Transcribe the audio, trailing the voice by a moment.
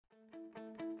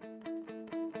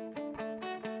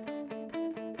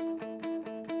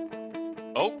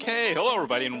Okay, hello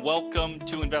everybody, and welcome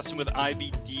to Investing with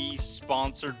IBD,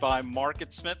 sponsored by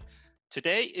MarketSmith.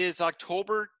 Today is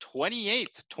October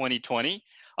 28th, 2020.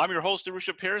 I'm your host,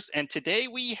 Arusha Pierce, and today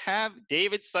we have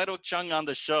David Saito Chung on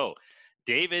the show.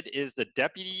 David is the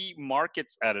Deputy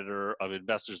Markets Editor of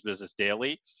Investors Business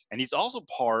Daily, and he's also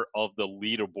part of the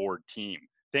Leaderboard team.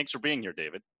 Thanks for being here,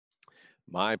 David.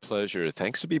 My pleasure.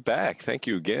 Thanks to be back. Thank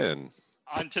you again.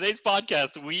 On today's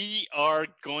podcast, we are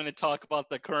going to talk about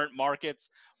the current markets.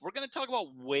 We're going to talk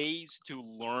about ways to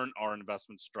learn our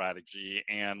investment strategy,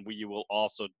 and we will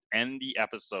also end the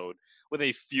episode with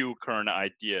a few current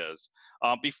ideas.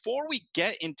 Before we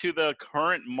get into the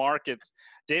current markets,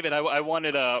 David, I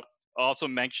wanted to also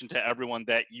mention to everyone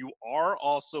that you are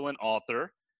also an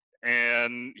author,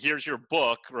 and here's your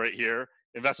book right here,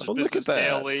 Investors Oh, look at Business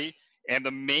that. Daily and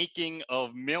the Making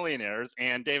of Millionaires.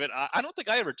 And David, I don't think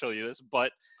I ever told you this,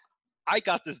 but I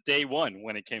got this day one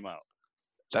when it came out.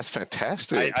 That's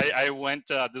fantastic. I went,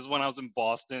 this is when I was in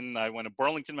Boston. I went to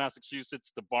Burlington,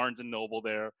 Massachusetts, the Barnes and Noble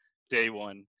there, day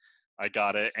one. I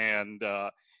got it. And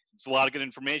it's a lot of good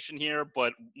information here,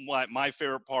 but my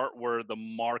favorite part were the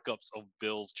markups of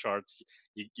Bill's charts.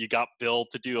 You got Bill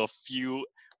to do a few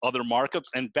other markups.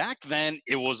 And back then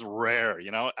it was rare. You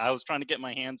know, I was trying to get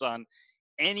my hands on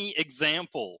any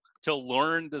example to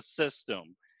learn the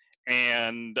system.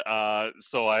 And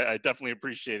so I definitely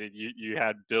appreciated you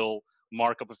had Bill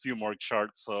mark up a few more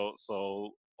charts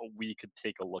so we could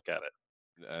take a look at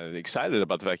it. Excited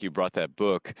about the fact you brought that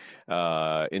book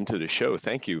into the show.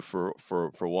 Thank you for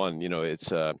one. You know,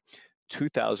 it's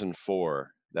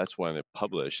 2004. That's when it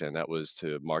published, and that was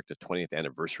to mark the 20th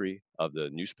anniversary of the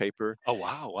newspaper. Oh,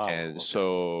 wow. And Okay.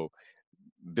 so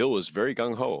Bill was very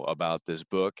gung ho about this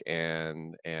book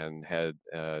and had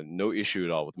no issue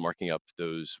at all with marking up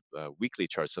those weekly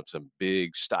charts of some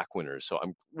big stock winners. So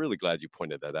I'm really glad you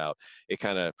pointed that out. It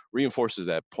kind of reinforces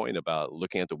that point about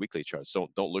looking at the weekly charts.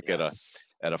 Don't look Yes.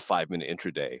 at a 5-minute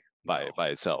intraday by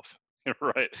itself.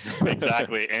 Right,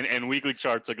 exactly. And weekly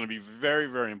charts are going to be very,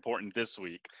 very important this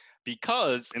week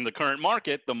because in the current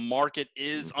market, the market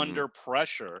is hmm under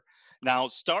pressure. Now,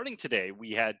 starting today,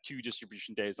 we had 2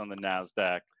 distribution days on the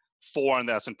Nasdaq, 4 on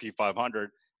the S&P 500.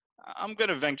 I'm going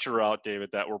to venture out, David,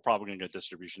 that we're probably going to get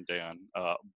distribution day on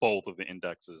both of the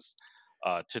indexes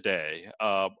today.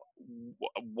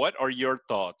 What are your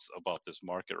thoughts about this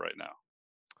market right now?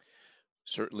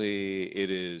 Certainly,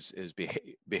 it is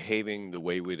behaving the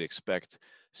way we'd expect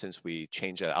since we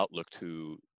changed that outlook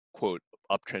to quote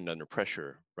uptrend under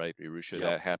pressure, right, Irusha? Yep.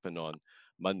 That happened on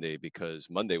Monday because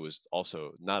Monday was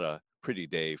also not a pretty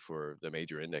day for the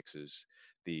major indexes.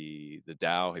 The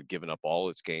Dow had given up all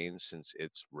its gains since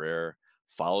its rare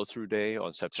follow through day on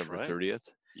That's September right. 30th,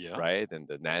 Yeah. right? And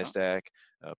the Yeah. Nasdaq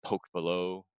poked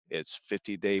below its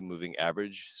 50-day moving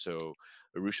average. So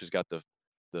Arusha's got the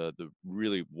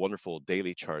really wonderful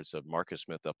daily charts of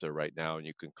MarketSmith up there right now, and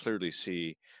you can clearly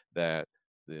see that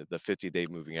the 50-day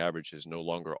moving average is no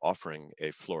longer offering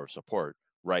a floor of support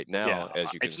right Yeah, now,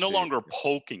 as you can it's no see. longer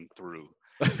poking through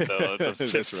the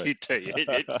That's right. 50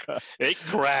 day. It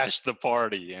crashed the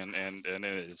party and it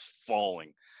is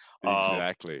falling. Uh,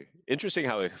 Exactly. Interesting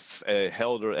how it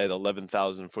held at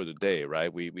 11,000 for the day,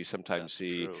 right? We sometimes that's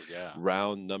see true. Yeah.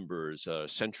 round numbers,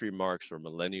 century marks or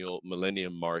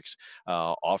millennium marks,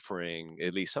 offering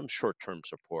at least some short-term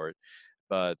support,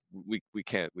 but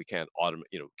can't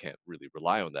really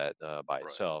rely on that by Right.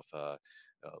 itself.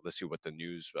 Let's see what the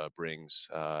news brings,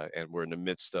 and we're in the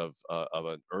midst of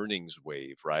an earnings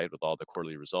wave, right, with all the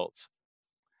quarterly results.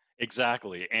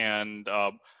 Exactly. And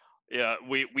yeah,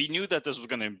 we knew that this was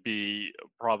going to be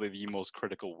probably the most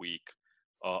critical week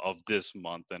of this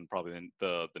month and probably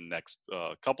the next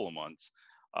couple of months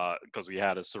because we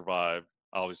had to survive.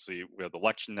 Obviously, we have the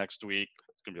election next week.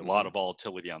 It's going to be a lot hmm of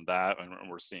volatility on that, and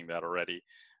we're seeing that already.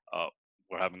 Uh,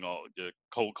 we're having all the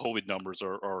COVID numbers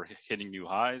are hitting new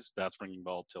highs. That's bringing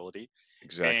volatility,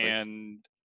 Exactly. and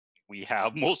we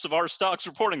have most of our stocks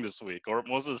reporting this week, or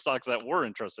most of the stocks that we're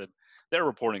interested, they're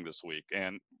reporting this week,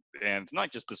 and it's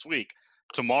not just this week.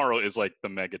 Tomorrow is like the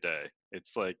mega day.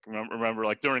 It's like remember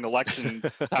like during election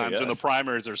times when the Yes.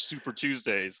 primaries are Super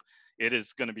Tuesdays, it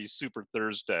is going to be Super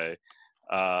Thursday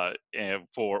and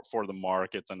for the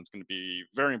markets, and it's going to be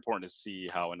very important to see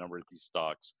how a number of these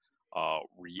stocks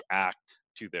react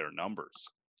to their numbers.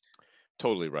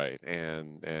 Totally right.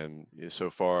 And so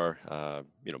far,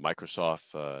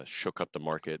 Microsoft shook up the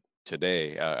market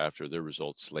today after their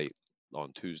results late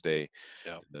on Tuesday.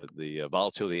 Yeah, The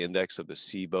volatility index of the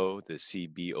CBOE, the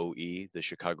CBOE, the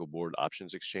Chicago Board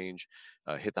Options Exchange,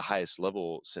 hit the highest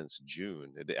level since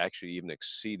June. It actually even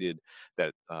exceeded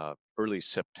that early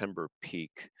September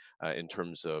peak in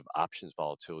terms of options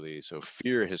volatility. So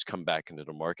fear has come back into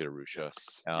the market, Arusha.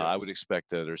 Yes, I would yes,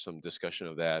 expect that there's some discussion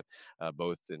of that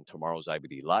both in tomorrow's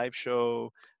IBD live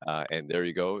show. And there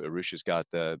you go. Arusha's got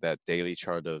that daily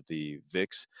chart of the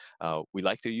VIX. We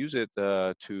like to use it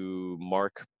to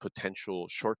mark potential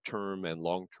short-term and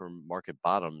long-term market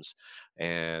bottoms.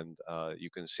 And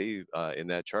you can see in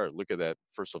that chart, look at that,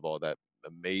 first of all, that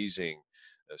amazing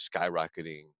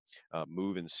skyrocketing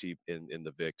move in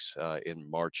the VIX in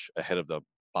March ahead of the that's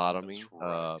bottoming,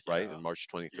 right. right, Yeah. in March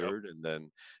Yep. 23rd, and then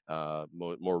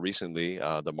more recently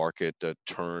the market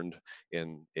turned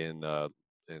in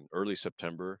early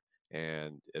September,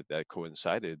 and that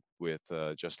coincided with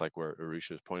just like where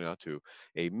Arusha is pointing out to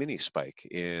a mini spike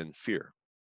in fear.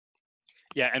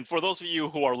 Yeah, and for those of you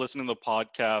who are listening to the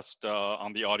podcast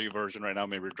on the audio version right now,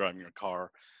 maybe you're driving your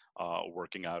car,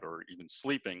 working out, or even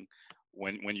sleeping.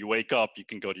 When you wake up, you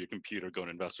can go to your computer, go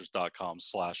to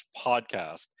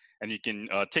investors.com/podcast, and you can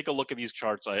take a look at these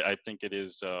charts. I think it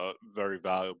is very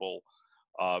valuable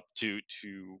to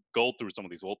go through some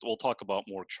of these. We'll talk about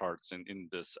more charts in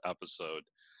this episode.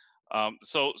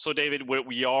 So David,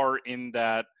 we are in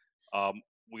that. Um,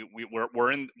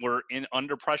 we're in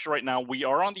under pressure right now. We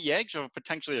are on the edge of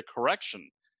potentially a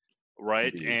correction,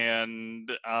 right? Indeed.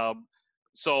 And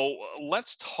so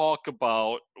let's talk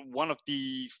about one of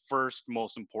the first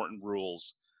most important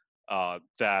rules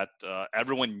that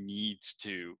everyone needs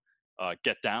to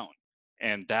get down,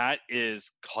 and that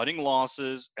is cutting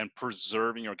losses and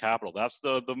preserving your capital. That's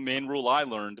the main rule I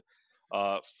learned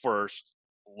first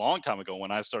a long time ago when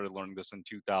I started learning this in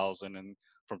 2000 and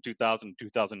from 2000 to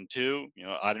 2002.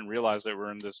 I didn't realize that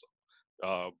we're in this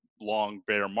uh, long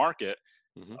bear market,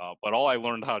 Hmm. but all I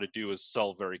learned how to do is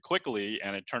sell very quickly,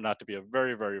 and it turned out to be a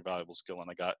very, very valuable skill, and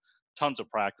I got tons of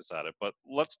practice at it. But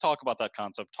let's talk about that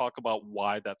concept, talk about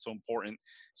why that's so important,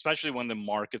 especially when the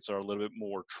markets are a little bit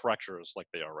more treacherous like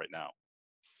they are right now.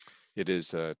 It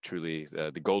is truly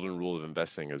the golden rule of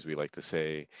investing, as we like to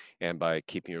say. And by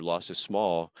keeping your losses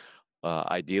small,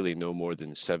 ideally no more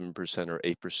than 7% or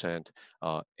 8%,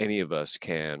 any of us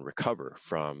can recover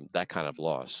from that kind of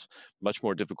loss. Much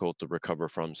more difficult to recover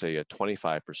from, say, a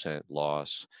 25%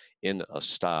 loss in a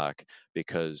stock,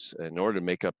 because in order to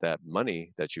make up that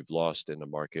money that you've lost in the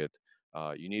market,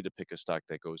 you need to pick a stock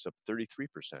that goes up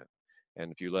 33%.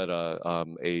 And if you let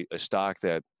a stock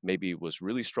that maybe was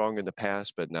really strong in the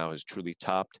past, but now has truly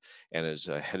topped and is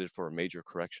headed for a major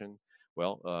correction,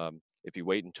 well, if you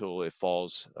wait until it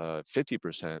falls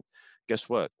 50%, guess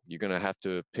what? You're going to have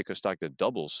to pick a stock that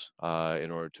doubles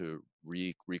in order to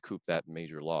recoup that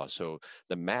major loss. So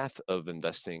the math of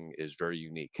investing is very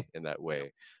unique in that Yep.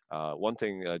 way. One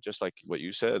thing, just like what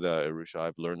you said, Arusha,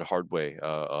 I've learned the hard way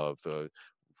of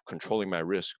controlling my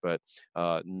risk, but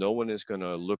no one is going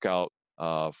to look out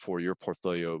for your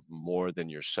portfolio more than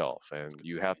yourself. That's a And good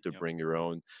you have point. to Yep. bring your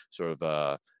own sort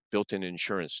of built-in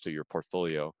insurance to your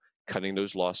portfolio, cutting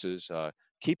those losses,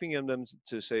 keeping them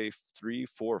to say 3,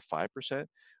 4, 5%.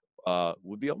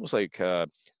 Would be almost like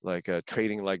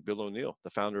trading like Bill O'Neill, the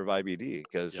founder of IBD,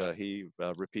 because Yeah. he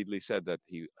repeatedly said that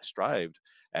he strived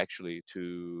actually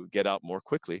to get out more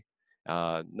quickly,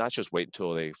 not just wait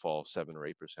until they fall 7 or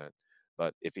 8%,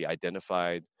 but if he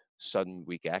identified sudden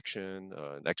weak action,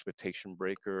 an expectation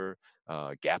breaker,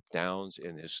 gap downs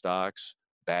in his stocks,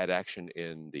 bad action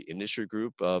in the industry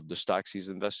group of the stocks he's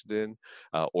invested in,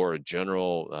 or a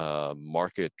general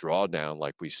market drawdown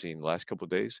like we've seen the last couple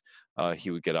of days, he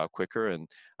would get out quicker. And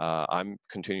I'm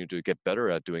continuing to get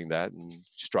better at doing that and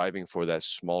striving for that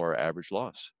smaller average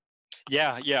loss.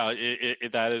 Yeah, yeah,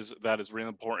 that is really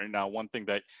important. Now, one thing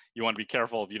that you want to be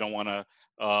careful of, you don't want to,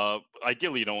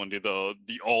 ideally, you don't want to do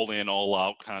the all in, all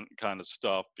out kind of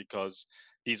stuff, because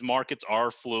these markets are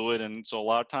fluid, and so a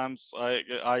lot of times,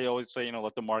 I always say,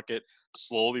 let the market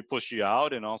slowly push you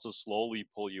out and also slowly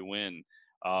pull you in.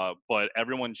 But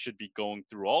everyone should be going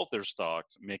through all of their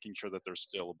stocks, making sure that they're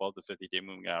still above the 50-day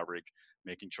moving average,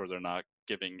 making sure they're not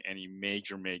giving any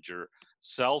major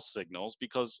sell signals,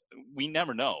 because we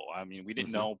never know. I mean, we didn't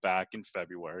Hmm. know back in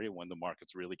February when the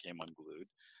markets really came unglued,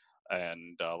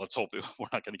 and let's hope we're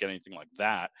not going to get anything like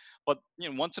that. But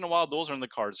once in a while, those are in the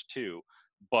cards too.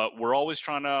 But we're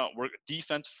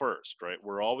defense first, right?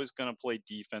 We're always going to play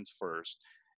defense first,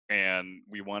 and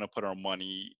we want to put our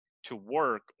money to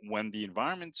work when the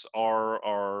environments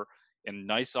are in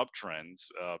nice uptrends,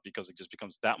 because it just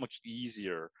becomes that much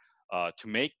easier to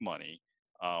make money.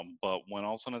 But when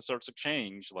all of a sudden it starts to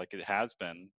change, like it has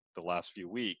been the last few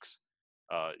weeks,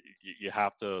 you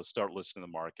have to start listening to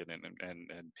the market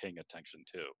and paying attention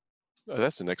too.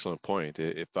 That's an excellent point.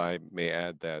 If I may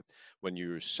add that when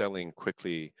you're selling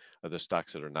quickly the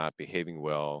stocks that are not behaving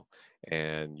well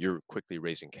and you're quickly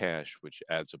raising cash, which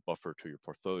adds a buffer to your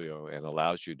portfolio and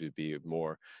allows you to be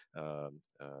more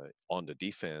on the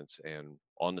defense and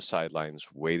on the sidelines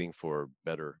waiting for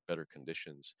better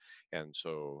conditions. And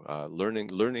so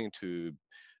learning to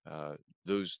uh,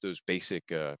 those basic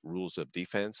rules of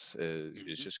defense is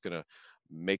Hmm. just going to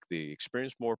make the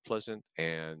experience more pleasant,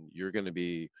 and you're going to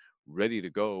be ready to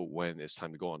go when it's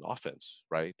time to go on offense,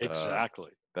 right?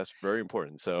 Exactly. That's very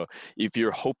important. So if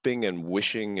you're hoping and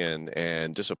wishing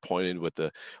and disappointed with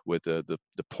the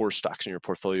poor stocks in your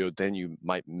portfolio, then you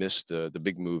might miss the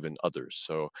big move in others.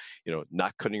 So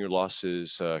not cutting your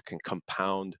losses can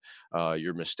compound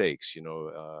your mistakes.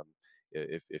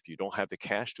 If you don't have the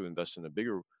cash to invest in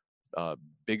a uh,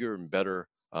 bigger and better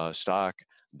stock,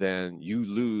 then you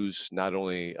lose not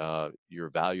only your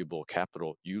valuable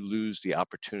capital, you lose the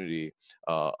opportunity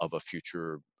of a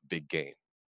future big gain.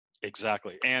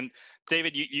 Exactly. And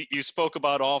David, you spoke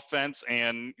about offense,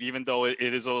 and even though it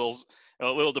is a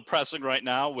little depressing right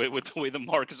now with the way the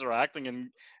markets are acting,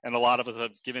 and a lot of us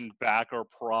have given back our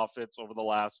profits over the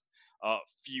last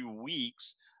few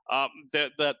weeks,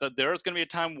 that there's going to be a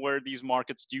time where these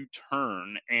markets do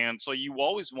turn, and so you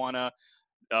always want to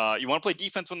play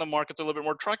defense when the markets are a little bit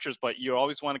more treacherous, but you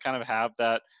always want to kind of have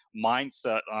that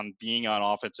mindset on being on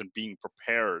offense and being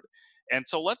prepared. And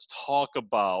so let's talk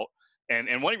about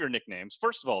and one of your nicknames.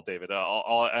 First of all, David,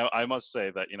 I must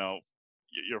say that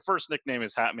your first nickname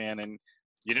is Hat Man, and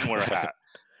you didn't wear a hat,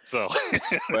 so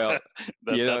Well,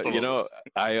 that's a little.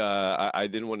 I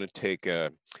didn't want to take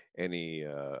any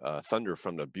thunder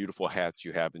from the beautiful hats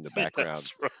you have in the background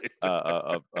That's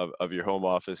right. of your home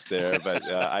office there, but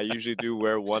I usually do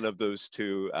wear one of those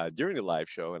two during the live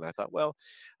show, and I thought, well,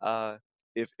 uh,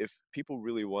 if people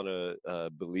really want to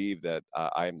believe that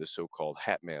I am the so-called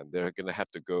Hat Man, they're going to have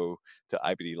to go to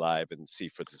IBD Live and see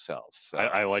for themselves.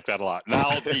 I like that a lot.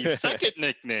 Now, the second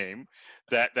nickname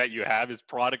that you have is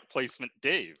Product Placement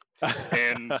Dave.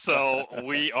 And so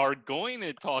we are going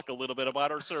to talk a little bit about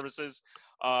our services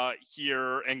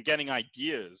here and getting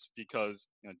ideas because,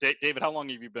 David, how long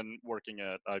have you been working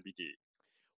at IBD?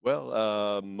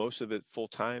 Well, most of it full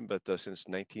time, but since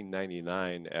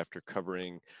 1999, after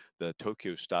covering the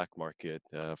Tokyo stock market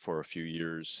for a few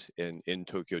years in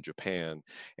Tokyo, Japan.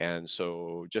 And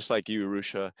so, just like you,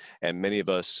 Arusha, and many of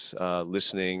us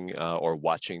listening or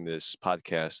watching this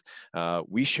podcast,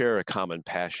 we share a common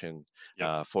passion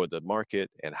Yep. for the market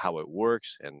and how it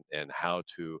works and how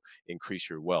to increase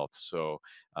your wealth. So,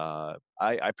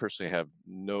 I personally have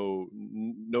no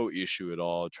issue at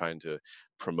all trying to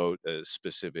promote a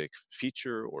specific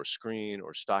feature or screen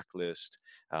or stock list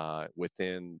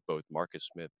within both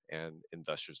MarketSmith and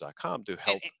investors.com to And,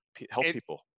 help and,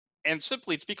 people. and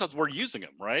simply it's because we're using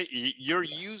them, right? Yes.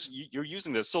 You're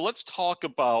using this. So let's talk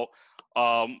about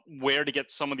where to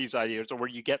get some of these ideas or where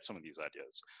you get some of these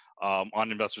ideas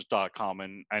on investors.com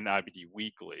and IBD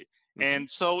Weekly. Hmm. And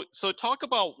so talk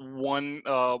about one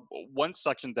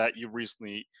section that you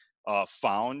recently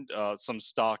found some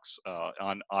stocks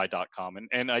on i.com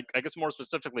and I guess more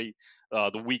specifically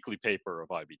the weekly paper of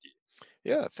IBD.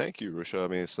 Yeah, thank you, Rusha. I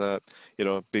mean, it's not,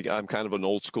 big. I'm kind of an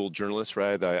old school journalist,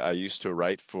 right? I used to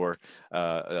write for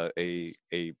a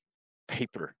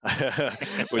paper,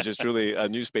 which is truly a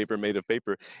newspaper made of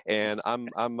paper, and I'm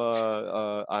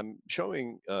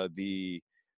showing the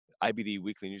IBD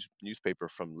Weekly newspaper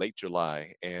from late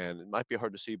July, and it might be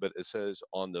hard to see, but it says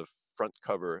on the front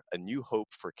cover, "A new hope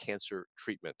for cancer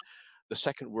treatment." The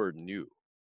second word, "new."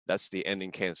 That's the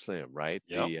ending can slim, right?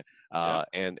 Yep. The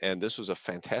Yep. and this was a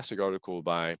fantastic article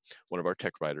by one of our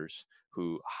tech writers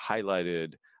who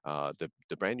highlighted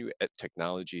the brand new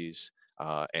technologies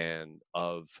and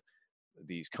of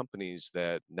these companies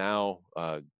that now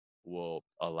will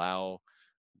allow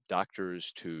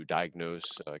doctors to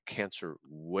diagnose cancer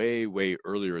way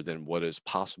earlier than what is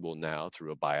possible now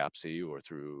through a biopsy or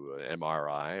through an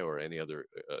MRI or any other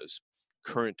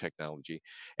current technology,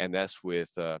 and that's with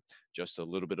just a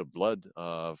little bit of blood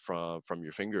from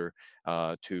your finger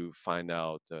to find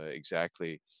out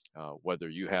exactly whether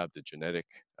you have the genetic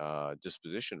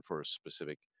disposition for a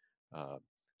specific uh,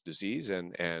 disease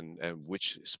and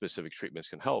which specific treatments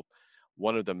can help.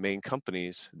 One of the main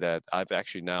companies that I've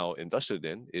actually now invested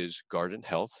in is Garden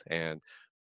Health, and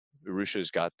Arusha's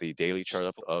got the daily chart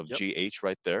up of Yep. GH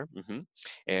right there.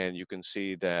 And you can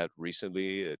see that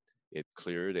recently it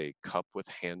cleared a cup with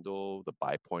handle. The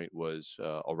buy point was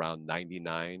around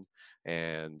 99.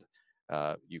 And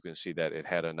you can see that it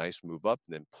had a nice move up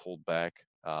and then pulled back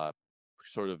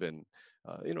sort of in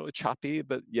a choppy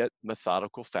but yet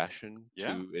methodical fashion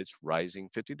Yeah. to its rising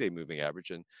 50-day moving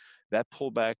average, and that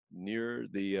pullback near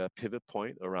the pivot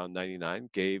point around 99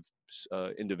 gave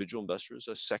individual investors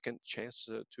a second chance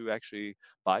to actually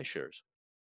buy shares.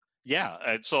 Yeah,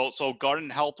 and so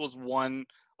Guardant Health was one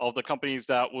of the companies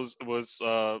that was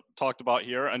talked about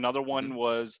here. Another Hmm. one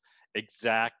was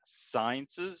Exact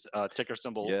Sciences, ticker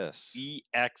symbol Yes,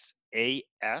 EXAS.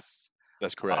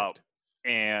 that's Uh, correct.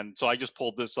 and so I just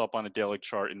pulled this up on a daily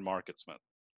chart in MarketSmith.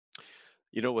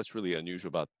 You know what's really unusual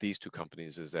about these two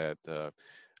companies is that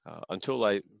until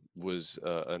I was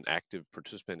an active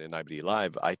participant in IBD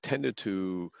Live, I tended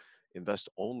to invest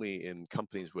only in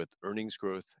companies with earnings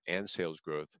growth and sales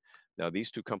growth. Now, these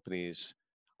two companies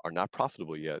are not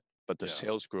profitable yet, but the Yeah,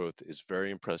 sales growth is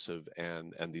very impressive,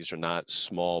 and these are not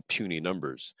small, puny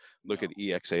numbers. Look no, at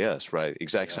EXAS, right?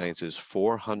 Exact yeah, Sciences,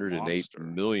 408 monster.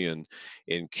 million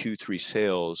in Q3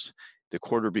 sales. The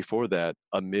quarter before that,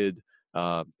 amid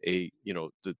the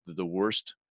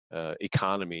worst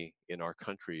economy in our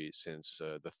country since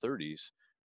the 30s,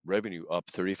 revenue up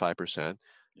 35%.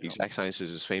 Yep. Exact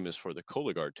Sciences is famous for the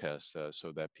Cologuard test,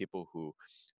 so that people who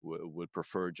would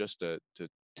prefer just to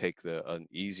take an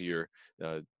easier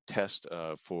test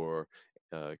for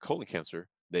colon cancer,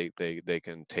 they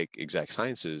can take Exact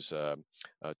Sciences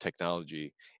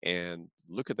technology. And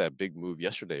look at that big move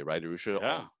yesterday, right, Arusha,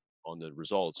 Yeah, on the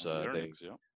results. on the They earnings.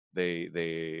 Yep.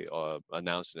 they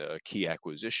announced a key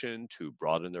acquisition to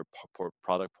broaden their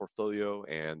product portfolio,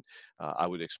 and I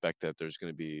would expect that there's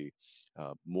going to be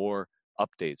more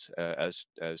updates as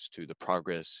to the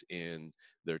progress in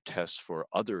their tests for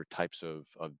other types of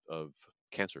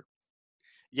cancer.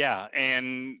 Yeah,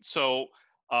 and so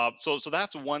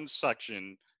that's one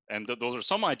section, and those are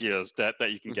some ideas that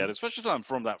you can Hmm. get, especially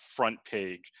from that front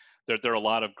page. There are a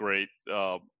lot of great.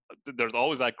 There's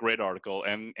always that great article,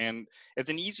 and it's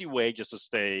an easy way just to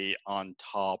stay on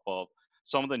top of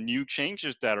some of the new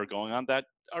changes that are going on that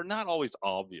are not always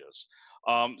obvious.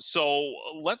 So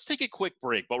let's take a quick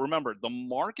break. But remember, the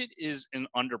market is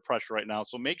under pressure right now,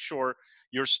 so make sure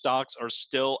your stocks are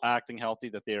still acting healthy,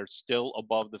 that they are still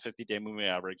above the 50-day moving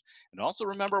average. And also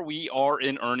remember, we are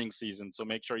in earnings season, so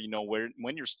make sure you know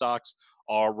when your stocks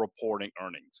are reporting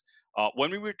earnings.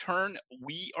 When we return,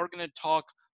 we are going to talk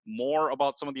more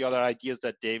about some of the other ideas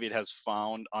that David has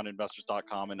found on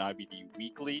investors.com and IBD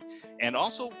Weekly. And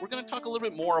also, we're going to talk a little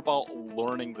bit more about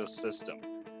learning the system.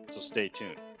 So stay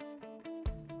tuned.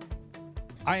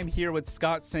 I am here with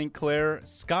Scott St. Clair.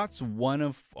 Scott's one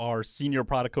of our senior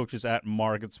product coaches at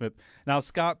MarketSmith. Now,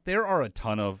 Scott, there are a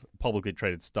ton of publicly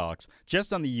traded stocks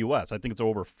just on the U.S. I think it's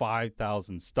over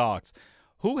 5,000 stocks.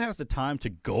 Who has the time to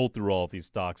go through all of these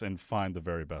stocks and find the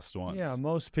very best ones? Yeah,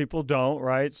 most people don't,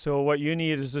 right? So what you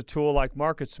need is a tool like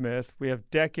MarketSmith. We have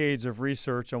decades of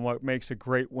research on what makes a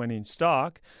great winning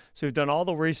stock. So we've done all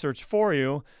the research for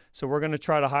you. So we're going to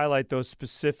try to highlight those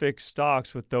specific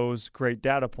stocks with those great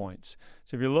data points.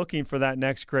 So if you're looking for that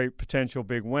next great potential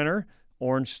big winner,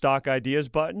 orange stock ideas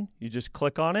button, you just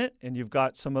click on it and you've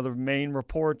got some of the main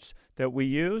reports that we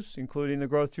use, including the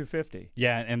Growth 250.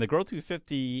 Yeah, and the Growth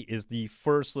 250 is the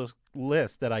first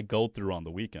list that I go through on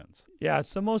the weekends. Yeah,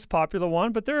 it's the most popular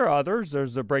one, but there are others.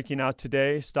 There's the Breaking Out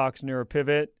Today, stocks near a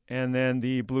pivot, and then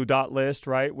the Blue Dot list,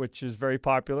 right, which is very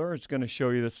popular. It's going to show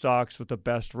you the stocks with the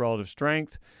best relative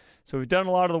strength. So we've done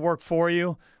a lot of the work for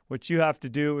you. What you have to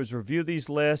do is review these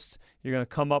lists. You're going to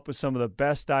come up with some of the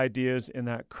best ideas in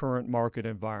that current market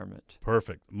environment.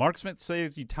 Perfect. MarketSmith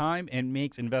saves you time and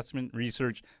makes investment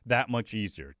research that much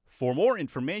easier. For more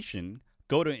information,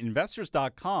 go to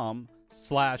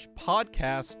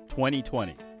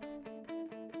investors.com/podcast2020.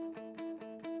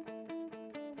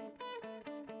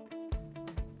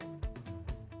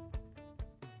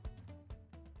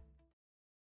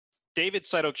 David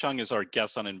Saito Chung is our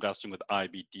guest on Investing with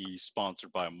IBD, sponsored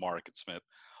by MarketSmith.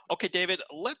 Okay, David,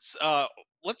 let's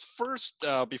first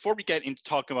before we get into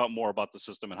talking about more about the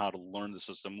system and how to learn the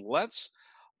system, let's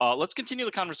continue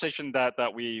the conversation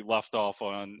that we left off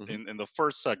on Hmm. in the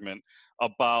first segment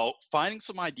about finding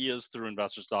some ideas through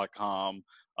investors.com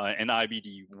and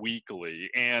IBD Weekly.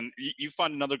 And you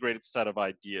found another great set of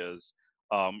ideas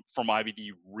from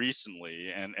IBD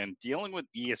recently, and dealing with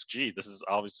ESG. This is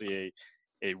obviously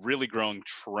a really growing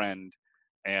trend,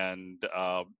 and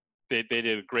they did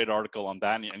a great article on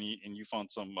that, and you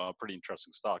found some pretty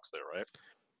interesting stocks there, right?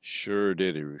 Sure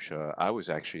did, Irusha. I was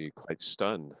actually quite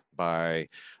stunned by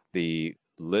the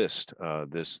list,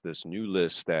 this new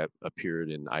list that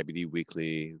appeared in IBD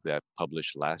Weekly that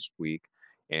published last week,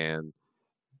 and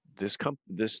this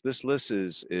list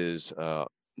is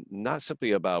not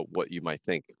simply about what you might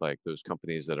think, like those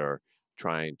companies that are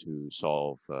trying to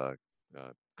solve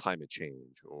climate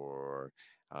change or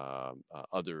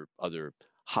other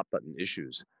hot button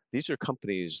issues. These are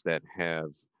companies that have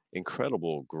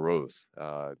incredible growth.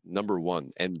 Number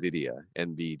one,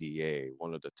 NVIDIA,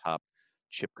 one of the top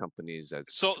chip companies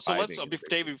that's So let's driving innovation.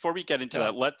 David, before we get into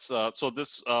Yeah, that,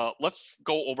 let's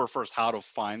go over first how to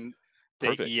find the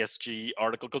perfect. ESG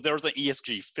article, because there was an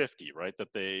ESG 50, right,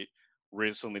 that they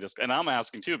recently just, and I'm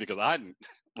asking too because I didn't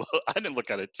I didn't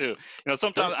look at it too.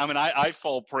 Sometimes Great. I mean I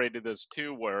fall prey to this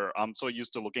too, where I'm so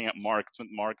used to looking at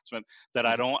marketsman that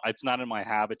I Mhm. don't. It's not in my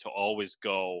habit to always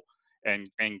go and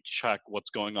check what's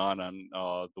going on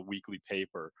the weekly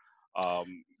paper.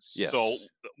 So Yes.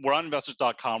 we're on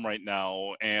investors.com right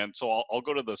now, and so I'll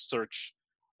go to the search.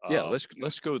 Yeah, Uh,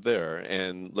 let's go there,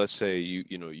 and let's say you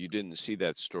didn't see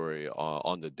that story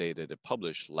on the day that it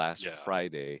published last yeah,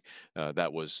 Friday.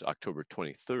 That was October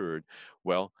 23rd.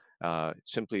 Well,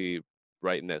 simply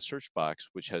write in that search box,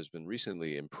 which has been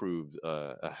recently improved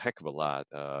a heck of a lot.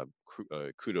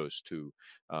 Kudos to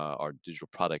our digital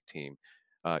product team.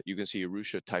 You can see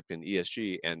Arusha type in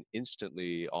ESG, and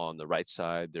instantly on the right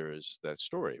side there is that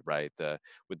story, right,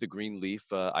 with the green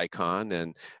leaf icon,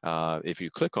 and if you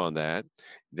click on that,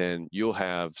 then you'll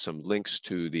have some links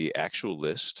to the actual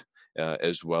list,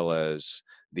 as well as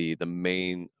the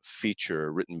main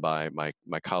feature written by my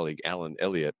colleague Alan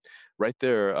Elliott. Right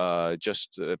there,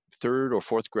 just third or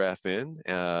fourth graph in,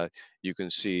 you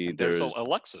can see and there's there's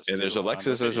Alexis and there's too on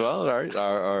the Alexis as videos. well.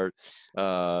 Our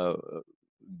uh,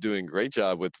 doing a great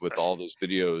job with all those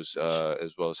videos,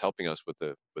 as well as helping us with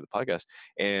the podcast.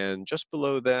 And just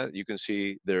below that, you can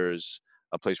see there's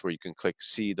a place where you can click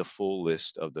see the full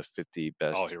list of the 50 Oh,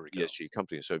 best here we go. ESG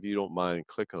companies. So if you don't mind,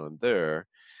 click on there,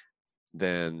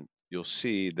 then you'll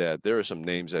see that there are some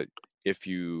names that if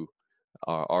you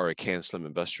are a CanSlim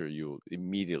investor, you'll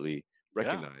immediately Yeah,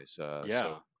 recognize. yeah,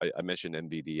 So I mentioned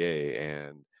NVDA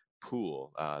and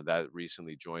Pool that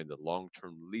recently joined the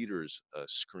long-term leaders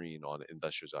screen on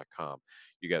investors.com.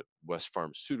 You got West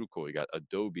Pharmaceutical, you got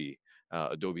Adobe.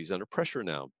 Adobe's under pressure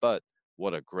now, but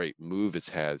what a great move it's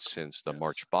had since the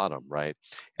March yes. bottom, right?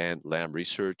 And Lam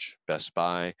Research, Best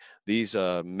Buy, these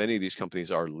many of these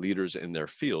companies are leaders in their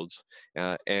fields,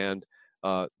 and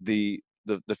the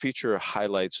feature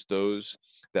highlights those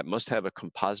that must have a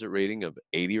composite rating of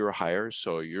 80 or higher.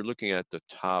 So you're looking at the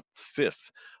top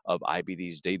fifth of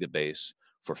IBD's database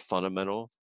for fundamental,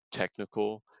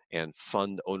 technical, and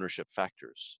fund ownership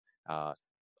factors. Uh,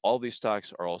 all these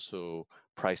stocks are also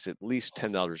priced at least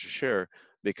 $10 a share,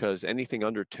 because anything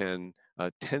under 10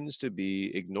 tends to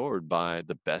be ignored by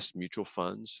the best mutual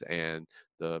funds and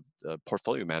the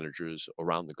portfolio managers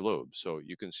around the globe. So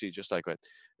you can see, just like what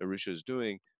Arusha is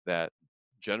doing, that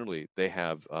generally they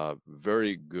have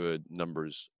very good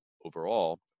numbers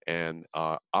overall and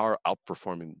are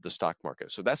outperforming the stock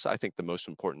market. So that's, I think, the most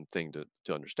important thing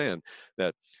to understand,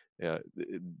 that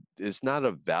it's not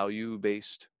a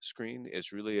value-based screen.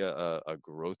 It's really a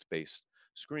growth-based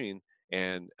screen,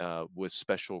 and with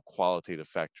special qualitative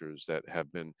factors that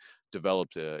have been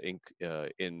developed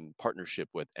in partnership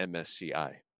with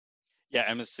MSCI. Yeah,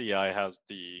 MSCI has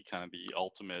the kind of the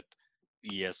ultimate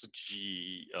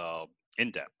ESG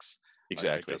index. I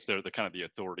Exactly. guess they're the kind of the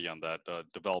authority on that,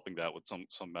 developing that with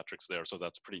some metrics there. So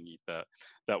that's pretty neat that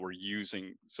we're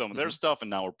using some of their Mhm. stuff, and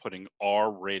now we're putting our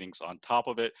ratings on top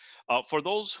of it. For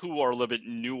those who are a little bit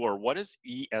newer, what does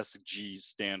ESG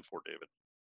stand for, David?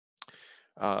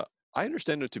 Uh, I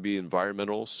understand it to be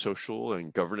environmental, social,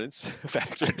 and governance I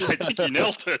factors. think you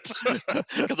nailed it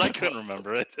because I couldn't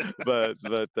remember it.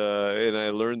 And I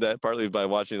learned that partly by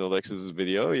watching Alexis's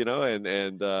video,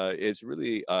 and it's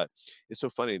really it's so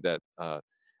funny that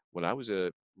when I was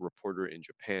a reporter in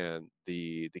Japan,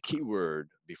 the keyword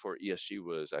before ESG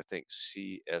was, I think,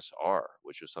 CSR,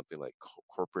 which is something like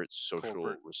Corporate.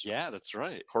 Yeah, that's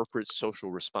right. corporate social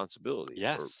responsibility, or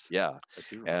Yes, yeah, I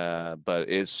do remember that. but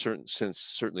it's since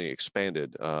certainly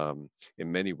expanded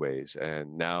in many ways,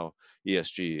 and now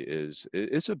ESG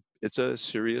it's a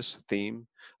serious theme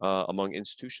among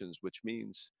institutions, which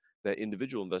means that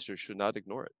individual investors should not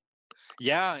ignore it.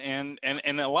 Yeah, and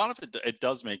a lot of it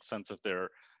does make sense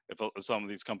if some of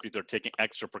these companies are taking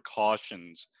extra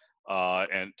precautions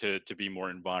and to be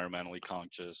more environmentally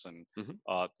conscious and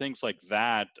Hmm. things like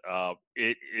that.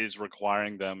 It is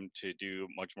requiring them to do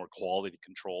much more quality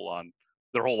control on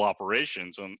their whole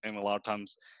operations, and a lot of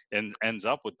times ends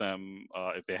up with them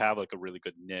if they have like a really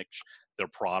good niche, their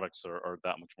products are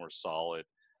that much more solid.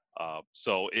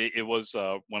 So it was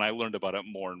when I learned about it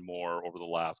more and more over the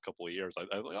last couple of years, I was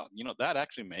like, oh, that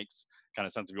actually makes kind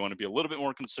of sense if you want to be a little bit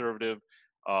more conservative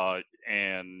uh,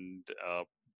 and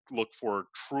look for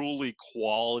truly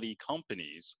quality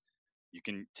companies. You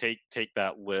can take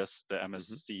that list, the Hmm.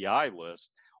 MSCI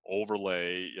list,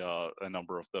 overlay a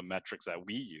number of the metrics that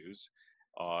we use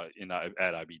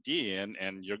at IBD,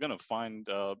 and you're going to find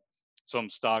some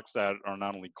stocks that are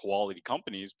not only quality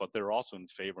companies, but they're also in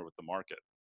favor with the market.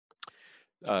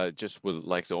 Just would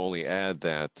like to only add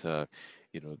that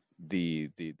you know the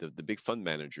big fund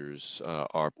managers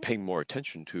are paying more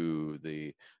attention to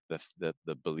the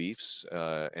beliefs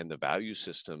and the value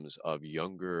systems of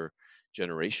younger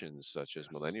generations such as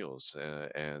Yes. millennials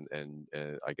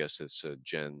and I guess it's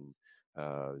Gen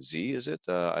Z, is it?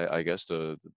 I guess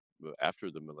after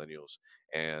the millennials,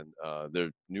 and there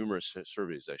are numerous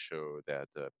surveys that show that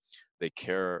they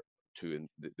care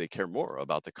they care more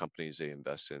about the companies they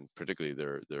invest in, particularly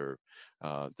their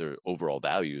overall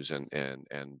values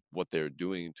and what they're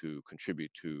doing to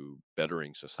contribute to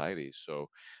bettering society. So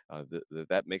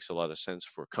that makes a lot of sense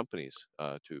for companies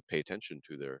to pay attention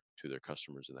to their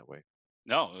customers in that way.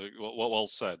 No, well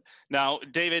said. Now,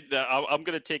 David, I'm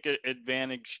going to take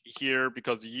advantage here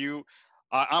because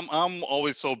I'm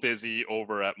always so busy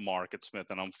over at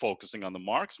MarketSmith, and I'm focusing on the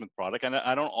MarketSmith product, and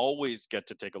I don't always get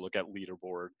to take a look at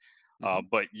Leaderboard. Hmm.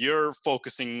 But you're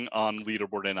focusing on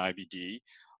Leaderboard and IBD.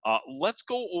 Let's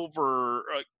go over,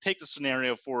 take the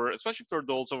scenario for, especially for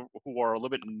those who are a little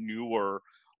bit newer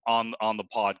on the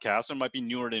podcast, and might be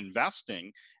newer to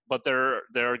investing, but they're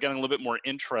getting a little bit more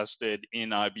interested in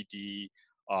IBD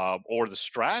or the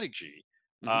strategy.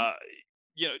 Hmm. Uh,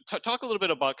 talk a little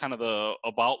bit about kind of the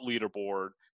about Leaderboard,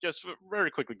 just very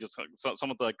quickly, just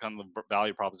some of the kind of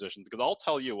value propositions. Because I'll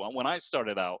tell you, when I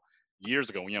started out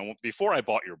years ago, before I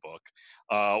bought your book,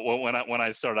 when I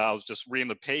started out, I was just reading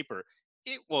the paper.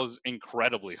 It was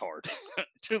incredibly hard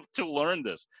to learn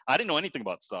this. I didn't know anything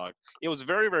about stocks. It was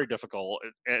very, very difficult,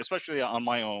 especially on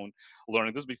my own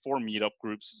learning. This is before meetup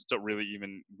groups that really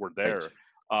even were Right, there.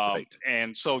 right.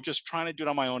 And so just trying to do it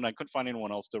on my own, I couldn't find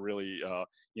anyone else to really,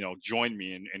 join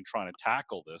me in trying to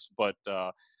tackle this. But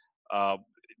uh,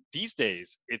 these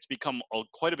days, it's become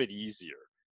quite a bit easier.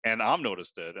 And I've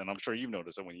noticed it, and I'm sure you've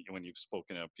noticed it when you've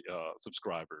spoken to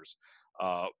subscribers.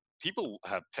 Uh, People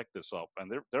have picked this up,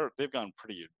 and they've gotten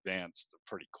pretty advanced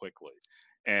pretty quickly.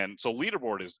 And so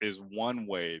leaderboard is one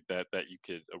way that you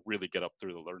could really get up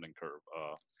through the learning curve.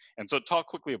 And so talk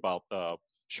quickly about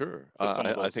Sure. some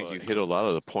of I those think you hit a interesting lot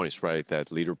of the things. points, right? That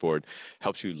leaderboard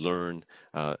helps you learn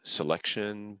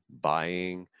selection,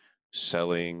 buying,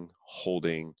 selling,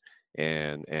 holding,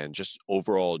 and just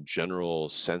overall general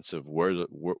sense of where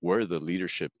the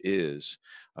leadership is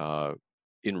uh,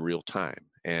 in real time.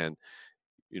 And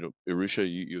Irusha,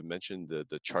 you mentioned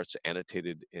the charts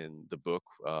annotated in the book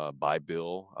by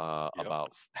Bill Yep.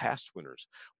 about past winners.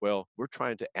 Well, we're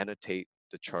trying to annotate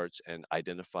the charts and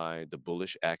identify the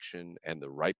bullish action and the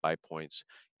right buy points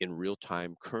in real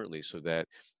time currently so that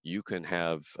you can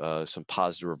have some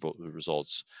positive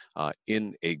results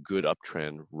in a good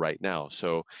uptrend right now.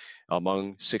 So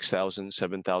among 6,000,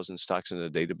 7,000 stocks in the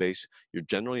database, you're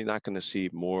generally not going to see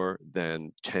more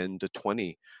than 10 to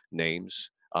 20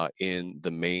 names in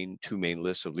the two main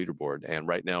lists of leaderboard. And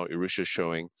right now, Irusha is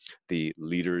showing the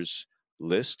leaders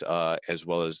list as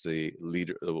well as the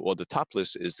leader. Well, the top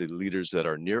list is the leaders that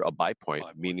are near a buy point, 5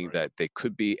 point, meaning right? that they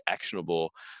could be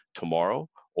actionable tomorrow,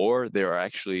 or they are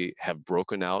actually have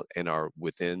broken out and are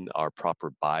within our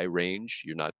proper buy range.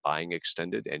 You're not buying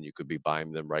extended, and you could be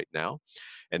buying them right now.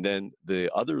 And then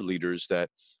the other leaders that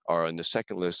are on the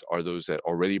second list are those that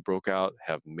already broke out,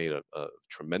 have made a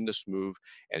tremendous move,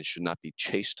 and should not be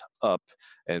chased up.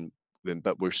 And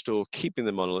but we're still keeping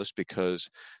them on the list because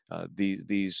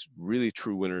these really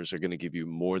true winners are going to give you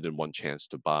more than one chance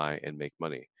to buy and make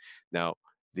money. Now,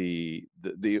 the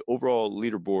overall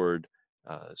leaderboard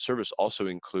service also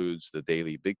includes the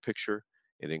daily big picture.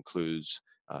 It includes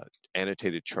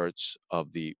annotated charts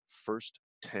of the first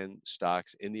 10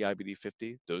 stocks in the IBD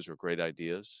 50. Those are great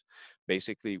ideas.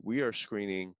 Basically, we are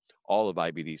screening all of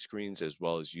IBD screens as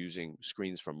well as using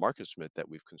screens from MarketSmith that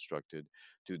we've constructed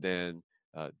to then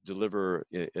deliver,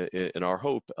 in our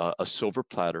hope, a silver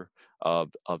platter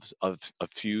of a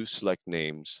few select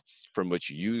names from which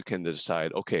you can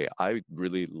decide, okay, I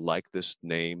really like this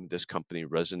name, this company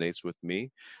resonates with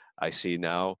me. I see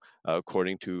now,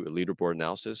 according to a leaderboard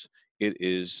analysis, it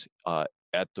is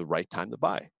at the right time to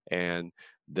buy, and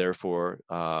therefore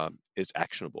it's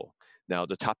actionable. Now,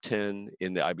 the top 10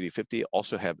 in the IBD 50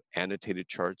 also have annotated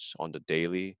charts on the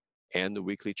daily and the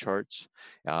weekly charts.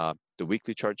 The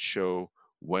weekly charts show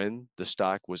when the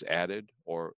stock was added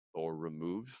or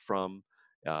removed from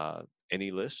any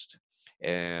list,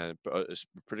 and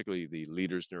particularly the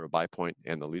leaders near a buy point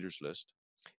and the leaders list.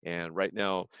 And right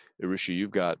now, Arusha,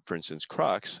 you've got, for instance,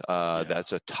 Crocs. Yeah.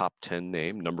 That's a top 10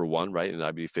 name, number one, right, in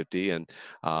IBD 50. And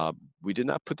we did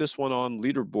not put this one on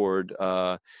leaderboard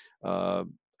uh,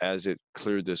 as it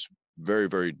cleared this very,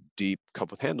 very deep cup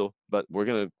with handle, but we're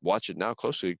going to watch it now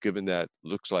closely, given that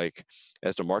looks like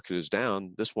as the market is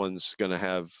down, this one's going to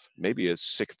have maybe a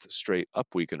sixth straight up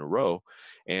week in a row.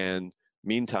 And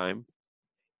meantime,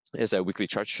 as that weekly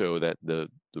chart show that the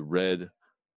red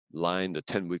line, the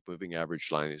 10-week moving average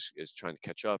line is trying to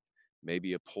catch up.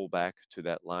 Maybe a pullback to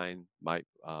that line might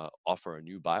offer a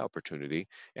new buy opportunity,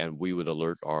 and we would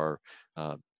alert our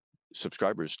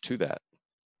subscribers to that.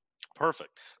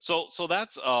 Perfect. So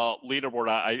that's leaderboard.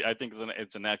 I think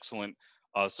it's an excellent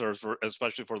service for,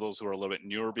 especially for those who are a little bit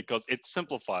newer, because it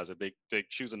simplifies it. They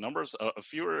choose a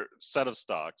fewer set of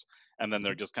stocks, and then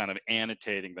they're just kind of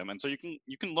annotating them, and so you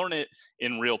can learn it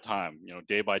in real time. You know,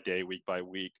 day by day, week by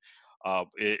week.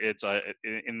 It's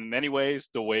in many ways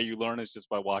the way you learn is just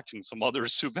by watching some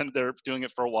others who've been there doing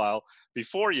it for a while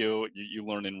before you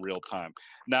learn in real time.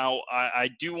 Now, I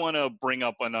do want to bring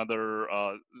up another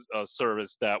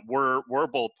service that we're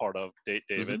both part of,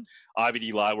 David,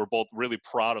 IBD Live. We're both really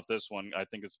proud of this one. I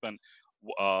think it's been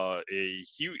a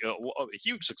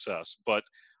huge success. But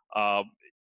I'm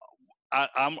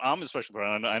especially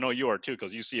proud, and I know you are too,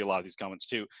 because you see a lot of these comments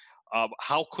too.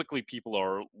 How quickly people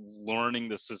are learning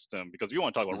the system, because if you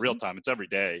want to talk about real time, it's every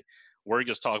day. We're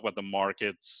just talking about the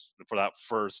markets for that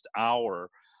first hour.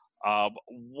 And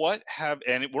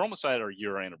we're almost at our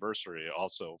year anniversary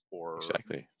also for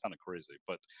Exactly. kind of crazy,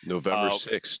 but November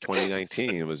 6th,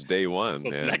 2019 was day one.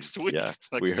 it's and next week. Yeah,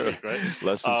 It's next we are week, right?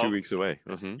 less than 2 weeks away.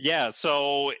 Yeah,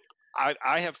 so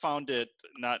I have found it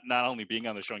not only being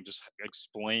on the show and just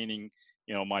explaining,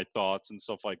 my thoughts and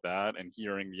stuff like that, and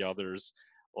hearing the others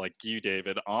like you,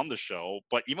 David, on the show,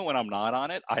 but even when I'm not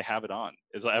on it, I have it on.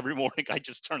 It's like every morning I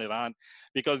just turn it on,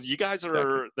 because you guys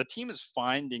Exactly. the team is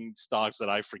finding stocks that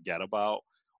I forget about,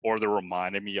 or they're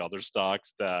reminding me other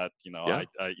stocks that Yeah.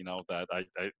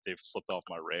 they've slipped off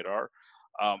my radar.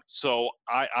 So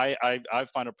I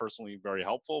find it personally very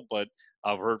helpful, but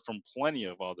I've heard from plenty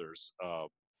of others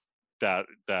that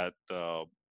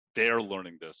they're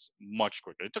learning this much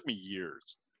quicker. It took me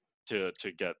years to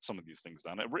get some of these things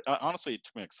done. Honestly, it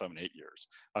took me like 7-8 years,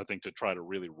 I think, to try to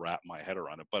really wrap my head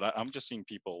around it. But I'm just seeing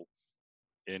people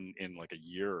in like a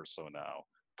year or so now,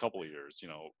 a couple of years,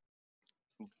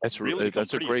 really become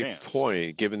That's a pretty great advanced.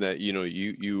 point, given that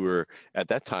you were at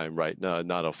that time, right,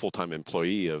 not a full-time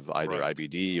employee of either Right.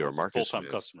 IBD or Marcus Full-time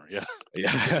Smith. customer, yeah.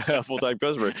 Yeah, full-time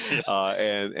customer.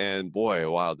 Yeah. And boy,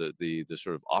 wow, the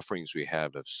sort of offerings we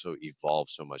have evolved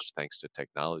so much thanks to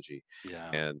technology. Yeah.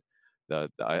 And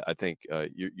I think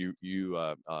you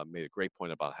made a great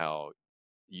point about how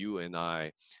you and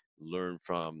I learn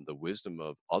from the wisdom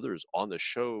of others on the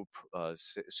show,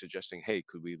 suggesting, hey,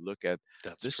 could we look at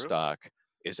That's this true. stock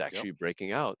is Yep. actually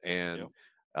breaking out? And Yep.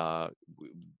 uh,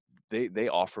 they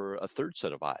offer a third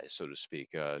set of eyes, so to speak,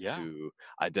 Yeah. to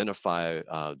identify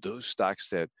those stocks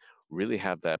that really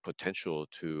have that potential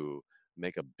to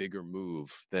make a bigger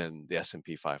move than the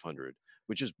S&P 500,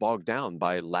 which is bogged down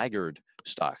by laggard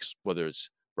stocks, whether it's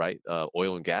right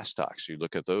oil and gas stocks. You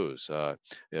look at those.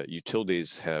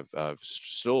 Utilities have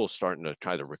still starting to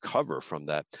try to recover from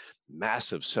that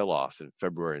massive sell-off in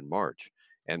February and March.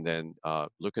 And then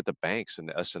look at the banks and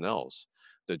the S&Ls,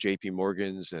 the JP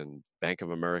Morgans and Bank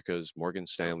of Americas, Morgan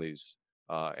Stanleys,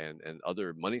 and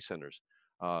other money centers.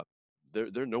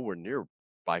 They're nowhere near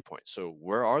buy points. So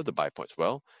where are the buy points?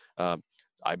 Well,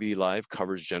 IB Live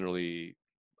covers generally,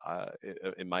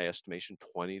 in my estimation,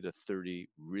 20 to 30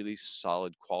 really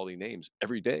solid quality names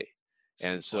every day.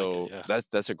 And Seems like it, so yeah.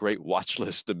 that's a great watch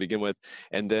list to begin with.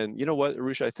 And then, you know what,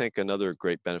 Arush, I think another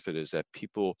great benefit is that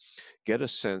people get a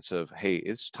sense of, hey,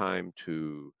 it's time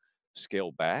to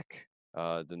scale back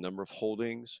the number of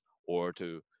holdings, or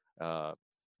to uh,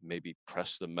 maybe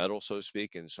press the metal, so to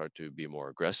speak, and start to be more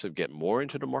aggressive, get more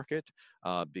into the market,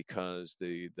 because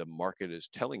the market is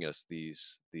telling us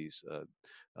these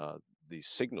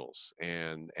signals,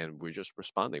 and we're just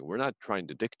responding. We're not trying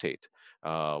to dictate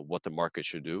what the market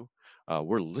should do.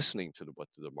 We're listening to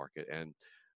the market, and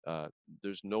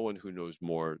there's no one who knows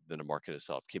more than the market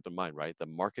itself. Keep in mind, right? The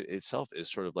market itself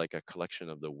is sort of like a collection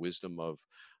of the wisdom of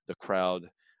the crowd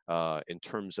in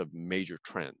terms of major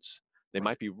trends. They Right.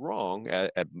 might be wrong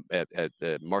at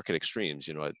the market extremes,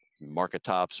 at market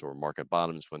tops or market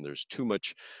bottoms, when there's too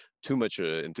much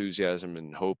enthusiasm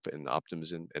and hope and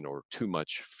optimism, or too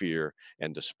much fear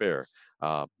and despair.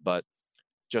 But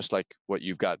just like what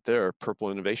you've got there, Purple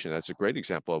Innovation. That's a great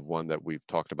example of one that we've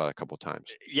talked about a couple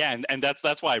times. Yeah, and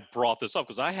that's why I brought this up,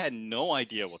 because I had no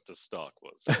idea what this stock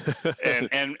was, and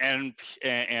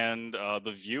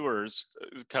the viewers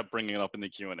kept bringing it up in the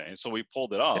Q&A, so we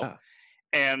pulled it up, Yeah.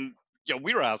 and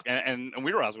we were asking, and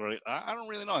we were asking, I don't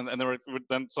really know, and there were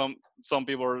then some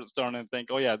people were starting to think,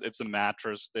 oh yeah, it's a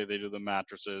mattress. They do the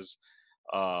mattresses.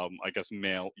 I guess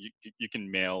you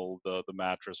can mail the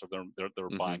mattress, or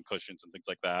they're buying cushions and things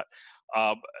like that.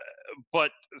 Um,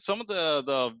 but some of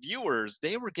the viewers,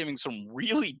 they were giving some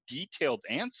really detailed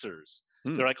answers.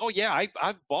 They're like, oh yeah,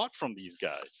 I've bought from these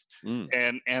guys,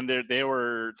 and they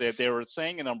were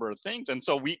saying a number of things, and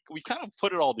so we kind of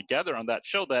put it all together on that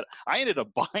show, that I ended up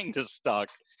buying this stock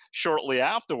shortly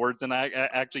afterwards, and I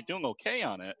actually doing okay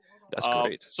on it. That's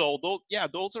great. So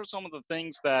those are some of the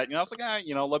things that, I was like,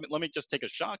 let me just take a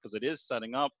shot, because it is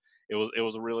setting up. It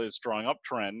was a really strong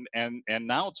uptrend, and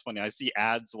now it's funny. I see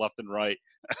ads left and right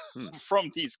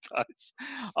from these guys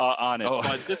on it. Oh.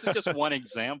 But this is just one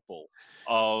example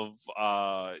of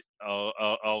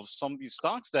some of these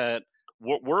stocks that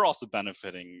we're also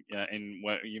benefiting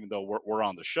even though we're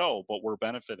on the show, but we're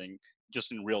benefiting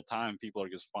just in real time. People are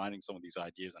just finding some of these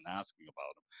ideas and asking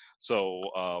about them.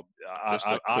 So Just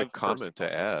a quick I've comment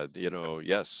to add,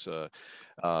 yes,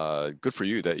 good for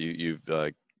you that you've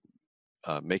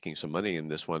making some money in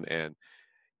this one. And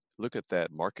look at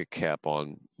that market cap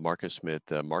on Marcus Smith,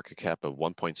 market cap of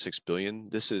 1.6 billion.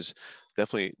 This is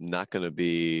definitely not going to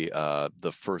be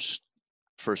the first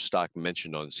stock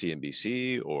mentioned on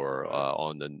CNBC or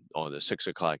on the 6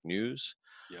 o'clock news.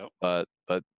 Yep. But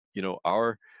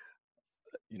our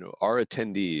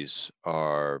attendees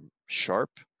are sharp.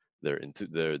 They're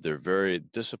very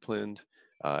disciplined,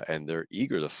 and they're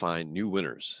eager to find new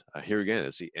winners. Here again,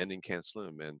 it's the ending can't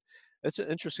slim, and it's an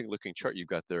interesting looking chart you've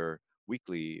got there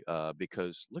weekly,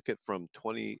 because look at from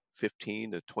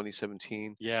 2015 to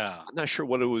 2017. Yeah. I'm not sure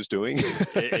what it was doing.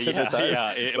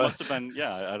 It must have been.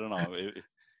 Yeah, I don't know.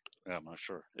 I'm not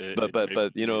sure. But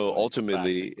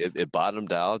ultimately it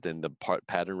bottomed out, and the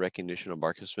pattern recognition of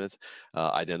Marcus Smith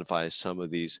identifies some of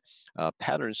these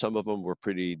patterns. Some of them were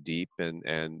pretty deep, and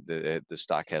the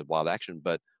stock had wild action.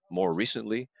 But more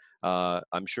recently,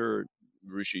 I'm sure,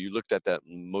 Rusha, you looked at that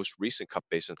most recent cup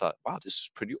base and thought, wow, this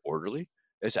is pretty orderly.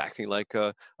 It's acting like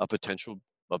a potential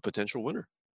winner.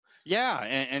 Yeah,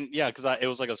 and yeah, because it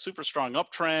was like a super strong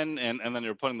uptrend, and then they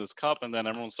were putting this cup, and then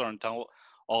everyone's starting to tell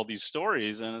all these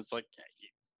stories, and it's like,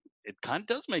 it kind of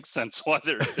does make sense why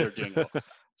they're doing well.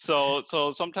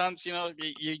 So sometimes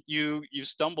you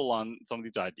stumble on some of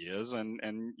these ideas, and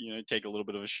take a little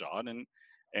bit of a shot,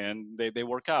 and they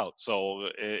work out. So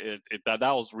that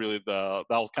was really that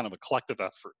was kind of a collective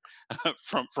effort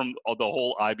from the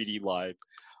whole IBD Live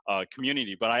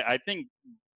community. But I think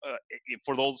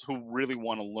for those who really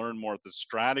want to learn more of the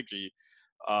strategy,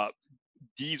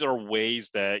 these are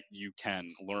ways that you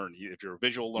can learn. If you're a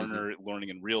visual learner, learning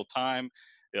in real time,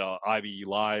 IBE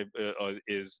Live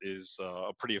is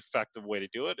a pretty effective way to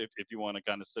do it. If you want to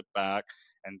kind of sit back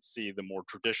and see the more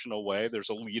traditional way,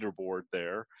 there's a leaderboard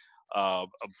there.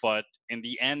 But in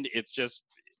the end, it's just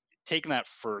taking that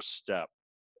first step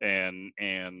and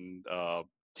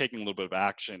taking a little bit of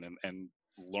action and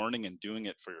learning and doing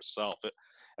it for yourself.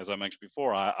 As I mentioned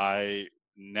before, I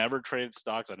never traded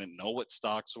stocks. I didn't know what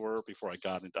stocks were before I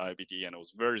got into IBD, and it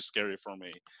was very scary for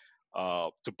me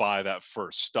to buy that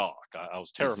first stock. I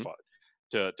was terrified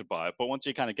to buy it. But once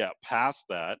you kind of got past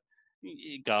that,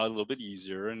 it got a little bit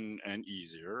easier and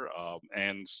easier.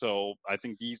 And so I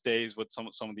think these days with some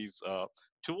of these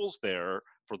tools there,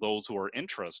 for those who are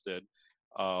interested,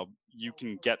 you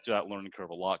can get to that learning curve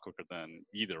a lot quicker than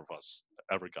either of us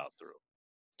ever got through.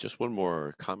 Just one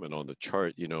more comment on the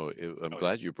chart. I'm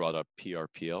glad you brought up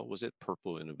PRPL. Was it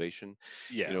Purple Innovation?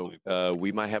 Yeah.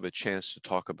 We might have a chance to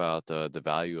talk about the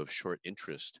value of short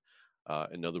interest.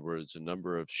 In other words, a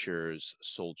number of shares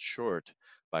sold short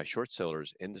by short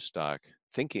sellers in the stock,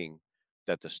 thinking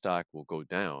that the stock will go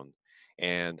down.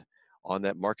 And on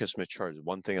that Marcus Smith chart,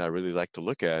 one thing I really like to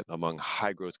look at among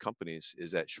high growth companies is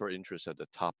that short interest at the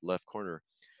top left corner.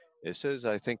 It says,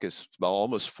 I think it's about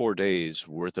almost 4 days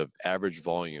worth of average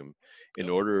volume in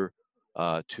order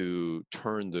to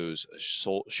turn those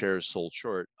shares sold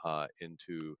short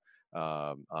into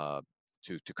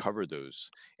to cover those.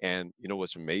 And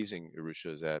what's amazing,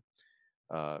 Arusha, is that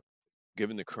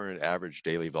given the current average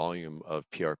daily volume of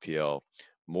PRPL,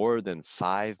 more than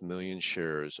 5 million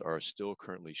shares are still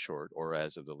currently short, or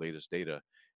as of the latest data,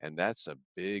 and that's a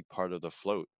big part of the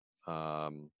float.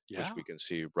 Which we can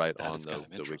see right on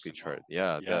the weekly chart.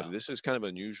 This is kind of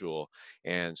unusual,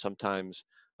 and sometimes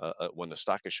when the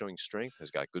stock is showing strength,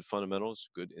 has got good fundamentals,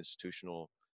 good institutional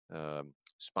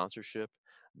sponsorship,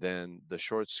 then the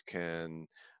shorts can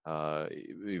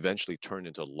eventually turn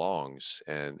into longs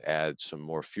and add some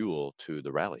more fuel to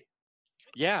the rally.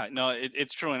 Yeah, no,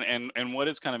 it's true. And what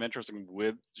is kind of interesting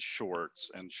with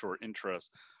shorts and short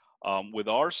interest, with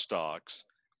our stocks,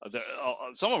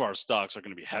 some of our stocks are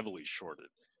going to be heavily shorted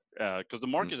because the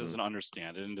market Mm-hmm. doesn't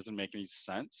understand it and doesn't make any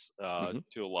sense Mm-hmm.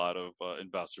 to a lot of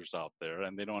investors out there,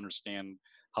 and they don't understand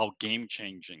how game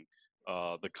changing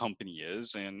the company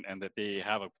is, and that they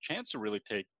have a chance to really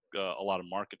take a lot of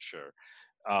market share.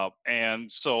 And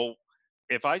so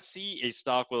if I see a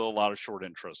stock with a lot of short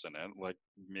interest in it, like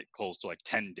close to like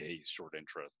 10 days short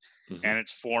interest, Mm-hmm. and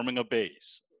it's forming a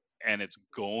base and it's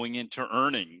going into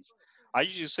earnings, I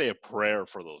usually say a prayer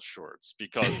for those shorts,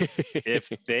 because if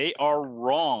they are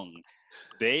wrong,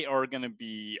 they are going to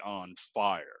be on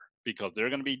fire, because they're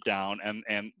going to be down,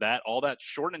 and that all that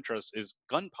short interest is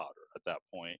gunpowder at that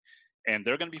point, and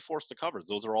they're going to be forced to cover.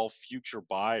 Those are all future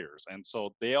buyers, and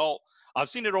so they all, I've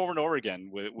seen it over and over again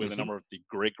with a Mm-hmm. number of the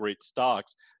great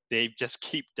stocks. They just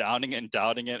keep downing and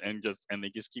doubting it, and they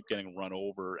just keep getting run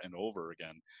over and over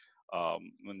again.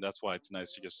 And that's why it's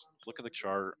nice to just look at the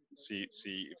chart, see,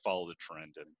 follow the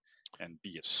trend, and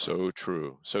be its friend.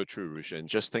 So true, Rusha. And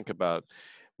just think about,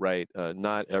 right?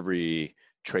 Not every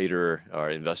trader or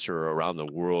investor around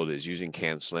the world is using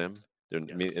CanSlim.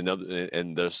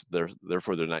 Yes.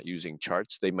 Therefore they're not using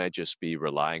charts. They might just be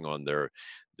relying on their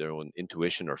own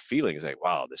intuition or feelings, like,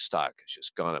 wow, this stock has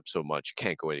just gone up so much,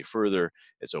 can't go any further,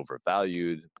 it's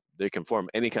overvalued. They can form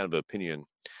any kind of opinion,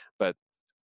 but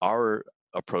our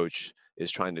approach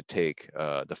is trying to take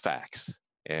the facts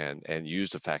and use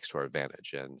the facts to our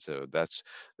advantage, and so that's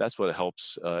what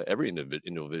helps every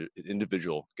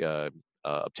individual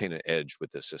obtain an edge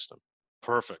with this system.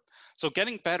 Perfect. So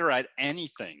getting better at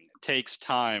anything takes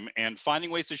time, and finding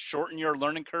ways to shorten your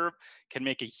learning curve can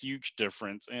make a huge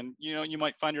difference. And you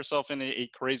might find yourself in a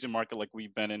crazy market like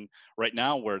we've been in right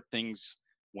now, where things,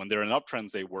 when they're in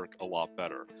uptrends, they work a lot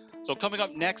better. So coming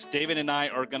up next, David and I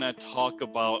are going to talk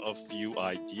about a few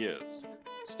ideas.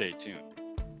 Stay tuned.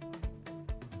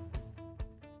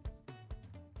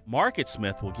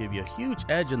 MarketSmith will give you a huge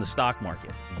edge in the stock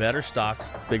market. Better stocks,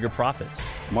 bigger profits.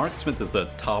 MarketSmith is the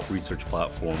top research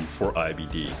platform for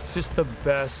IBD. It's just the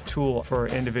best tool for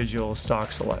individual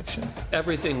stock selection.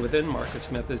 Everything within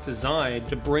MarketSmith is designed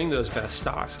to bring those best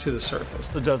stocks to the surface.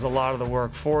 It does a lot of the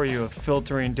work for you of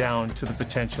filtering down to the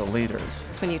potential leaders.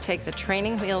 It's when you take the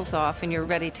training wheels off and you're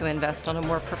ready to invest on a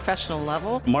more professional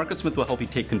level. MarketSmith will help you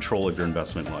take control of your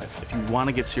investment life. If you want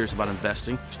to get serious about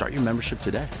investing, start your membership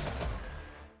today.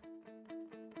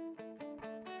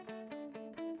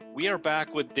 We are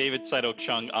back with David Saito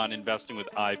Chung on Investing with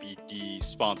IBD,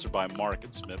 sponsored by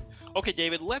MarketSmith. Okay,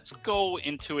 David, let's go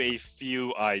into a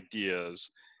few ideas.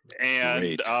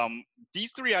 And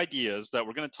these three ideas that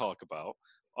we're going to talk about,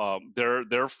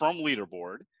 they're from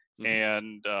Leaderboard. Mm-hmm.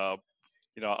 And I'm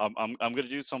going to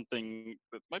do something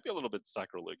that might be a little bit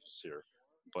sacrilegious here,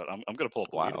 but I'm going to pull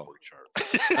up the Leaderboard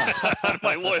chart.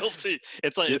 My loyalty,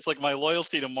 it's like my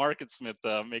loyalty to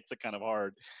MarketSmith makes it kind of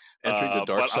hard. Entering the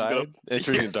dark side.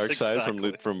 Entering the dark side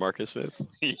exactly. from MarketSmith.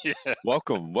 Yeah.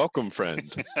 Welcome, friend.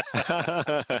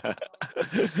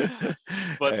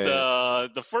 But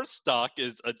the first stock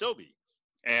is Adobe,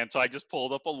 and so I just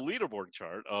pulled up a Leaderboard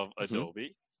chart of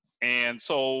Adobe. And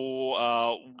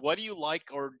so, what do you like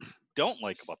or don't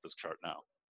like about this chart now?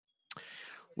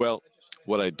 Well,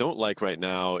 what I don't like right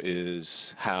now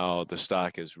is how the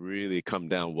stock has really come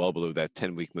down well below that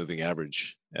 10-week moving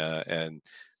average, and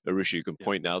Arusha, you can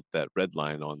point out that red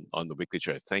line on the weekly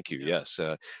chart. Thank you. Yeah. Yes,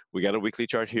 we got a weekly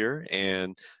chart here,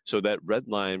 and so that red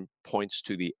line points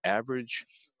to the average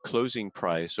closing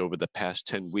price over the past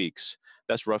 10 weeks.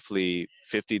 That's roughly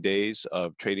 50 days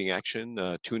of trading action,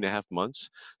 2.5 months.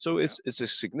 So it's a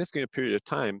significant period of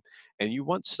time, and you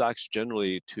want stocks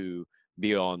generally to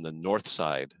be on the north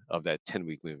side of that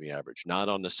 10-week moving average, not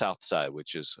on the south side,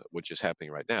 which is happening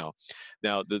right now.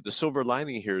 Now, the silver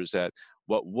lining here is that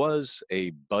what was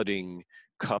a budding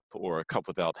cup or a cup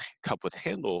with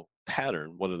handle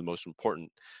pattern, one of the most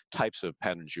important types of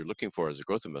patterns you're looking for as a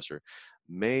growth investor,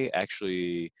 may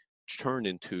actually turn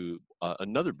into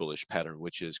another bullish pattern,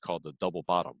 which is called the double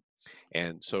bottom.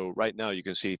 And so right now you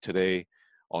can see today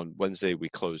on Wednesday, we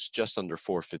closed just under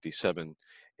 457.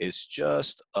 It's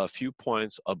just a few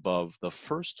points above the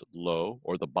first low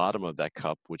or the bottom of that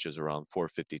cup, which is around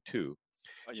 452.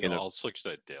 I'll switch to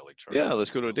that daily chart. Yeah,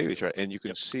 let's go to a daily chart. And you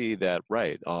can see that,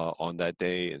 on that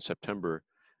day in September,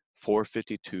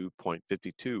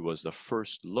 452.52 was the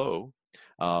first low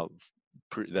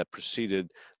that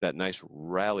preceded that nice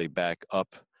rally back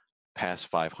up past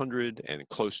 500 and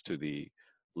close to the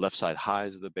left side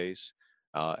highs of the base,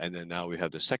 and then now we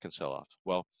have the second sell-off.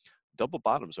 Well, double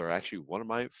bottoms are actually one of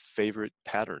my favorite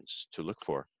patterns to look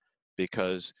for,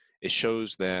 because it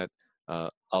shows that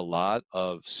a lot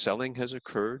of selling has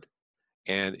occurred,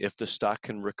 and if the stock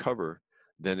can recover,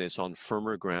 then it's on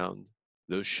firmer ground.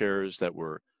 Those shares that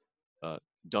were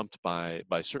dumped by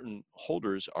certain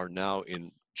holders are now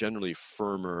in generally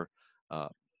firmer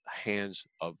hands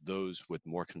of those with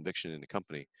more conviction in the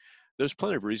company. There's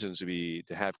plenty of reasons to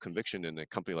have conviction in a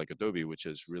company like Adobe, which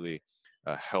has really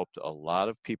helped a lot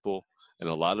of people and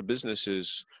a lot of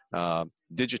businesses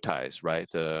digitize, right,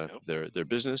 their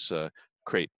business,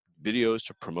 create videos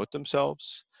to promote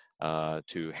themselves,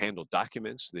 to handle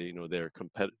documents. Their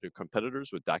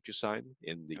competitors with DocuSign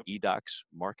in the eDocs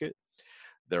market.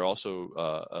 They're also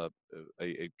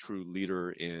a true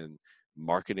leader in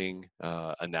marketing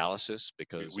analysis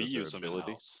because we of their use them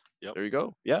ability. in-house. Yep. There you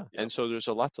go. Yeah. Yep. And so there's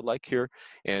a lot to like here.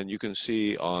 And you can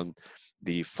see on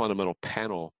the fundamental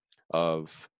panel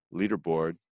of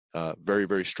Leaderboard, very,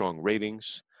 very strong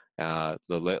ratings. The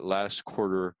last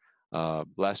quarter,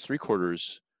 last 3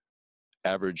 quarters,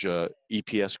 average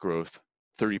EPS growth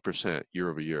 30% year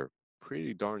over year.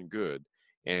 Pretty darn good.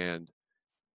 And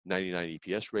 99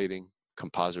 EPS rating,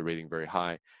 composite rating very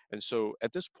high. And so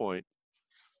at this point,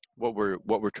 what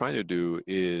we're trying to do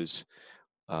is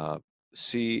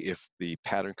see if the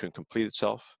pattern can complete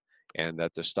itself, and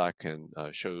that the stock can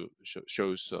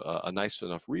shows a nice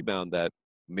enough rebound that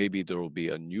maybe there will be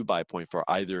a new buy point for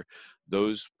either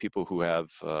those people who have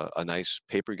a nice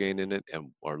paper gain in it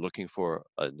and are looking for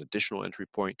an additional entry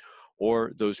point,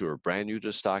 or those who are brand new to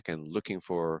the stock and looking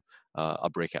for a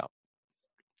breakout.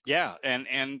 Yeah,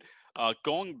 and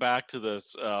going back to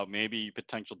this maybe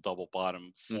potential double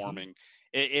bottom forming,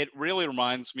 it really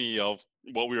reminds me of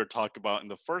what we were talking about in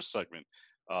the first segment.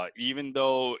 Even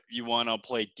though you want to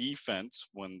play defense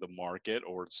when the market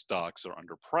or stocks are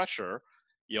under pressure,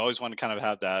 you always want to kind of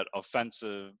have that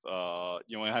offensive.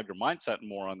 You want to have your mindset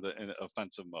more on the in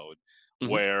offensive mode,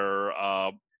 where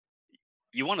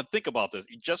you want to think about this.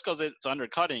 Just because it's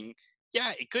undercutting,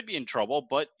 yeah, it could be in trouble,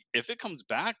 but if it comes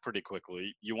back pretty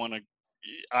quickly, you want to.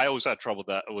 I always had trouble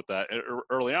with that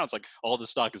early on. It's like, all the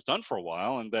stock is done for a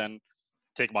while, and then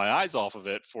take my eyes off of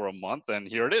it for a month, and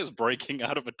here it is breaking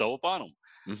out of a double bottom.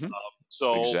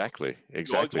 So Exactly. you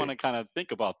always want to kind of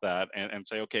think about that and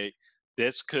say, okay,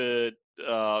 this could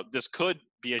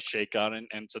be a shakeout,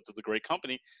 and since it's a great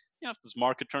company, if this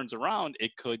market turns around,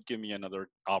 it could give me another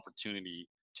opportunity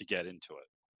to get into it.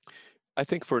 I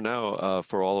think for now,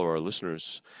 for all of our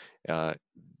listeners,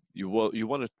 you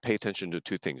want to pay attention to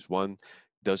 2 things. One,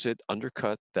 does it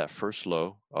undercut that first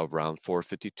low of around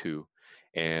 452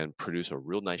 and produce a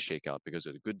real nice shakeout? Because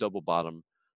a good double bottom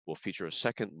will feature a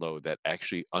second low that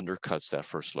actually undercuts that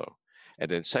first low. And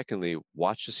then secondly,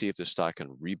 watch to see if the stock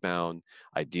can rebound,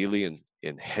 ideally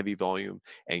in heavy volume,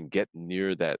 and get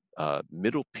near that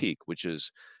middle peak, which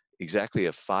is exactly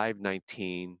a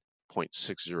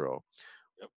 519.60.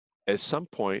 At some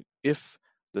point, if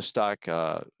the stock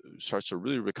starts to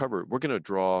really recover, we're going to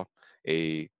draw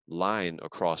a line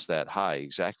across that high,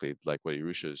 exactly like what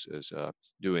Urusha is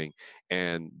doing,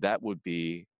 and that would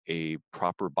be a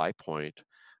proper buy point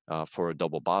for a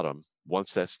double bottom.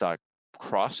 Once that stock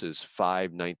crosses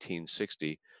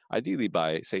 519.60, ideally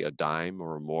by say a dime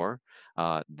or more,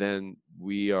 then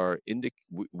we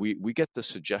get the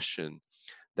suggestion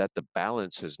that the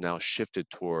balance has now shifted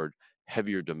toward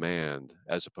heavier demand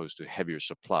as opposed to heavier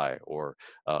supply, or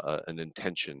an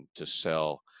intention to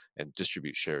sell and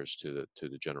distribute shares to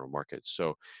the general market.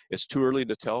 So it's too early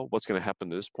to tell what's going to happen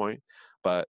to this point,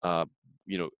 but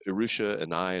Urusha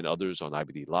and I and others on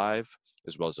IBD Live,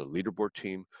 as well as the Leaderboard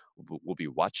team, will be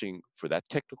watching for that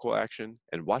technical action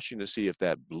and watching to see if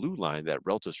that blue line, that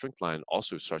relative strength line,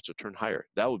 also starts to turn higher.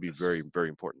 That would be very, very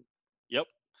important. Yep.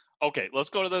 Okay, let's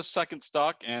go to the second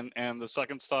stock, and the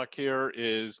second stock here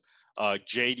is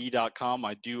JD.com.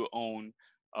 I do own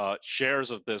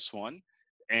shares of this one,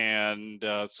 and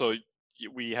so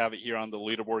we have it here on the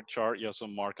Leaderboard chart. You have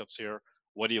some markups here.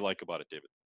 What do you like about it, David?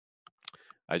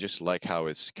 I just like how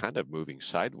it's kind of moving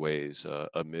sideways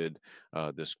amid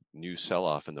this new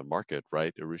sell-off in the market,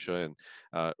 right, Urusha? And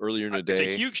earlier in the day, it's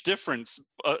a huge difference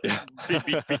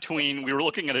between, we were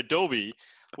looking at Adobe,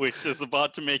 which is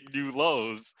about to make new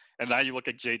lows, and now you look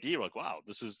at JD, you're like, wow,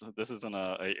 this isn't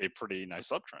a pretty nice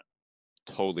uptrend.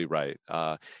 Totally right.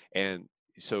 And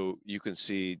so you can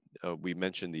see, we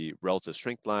mentioned the relative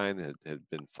strength line had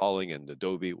been falling in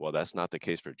Adobe. Well, that's not the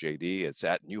case for JD. It's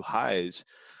at new highs.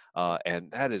 And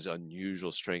that is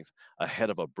unusual strength ahead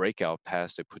of a breakout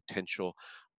past a potential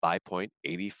buy point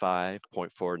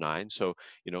 85.49. So,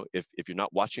 if you're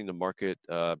not watching the market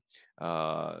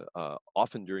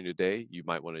often during the day, you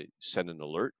might want to send an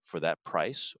alert for that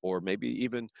price, or maybe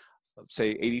even say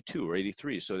 82 or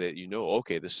 83, so that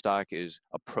okay, the stock is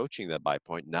approaching that buy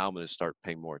point. Now I'm going to start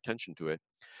paying more attention to it.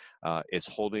 It's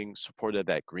holding support at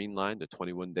that green line, the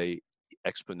 21-day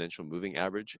exponential moving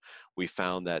average. We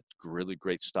found that really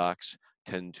great stocks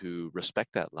tend to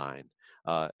respect that line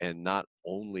and not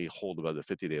only hold above the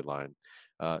 50-day line.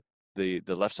 The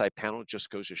left side panel just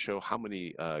goes to show how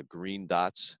many green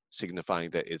dots, signifying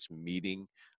that it's meeting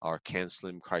our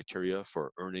CAN-SLIM criteria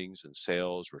for earnings and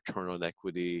sales, return on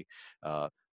equity,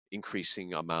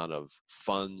 increasing amount of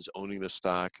funds owning the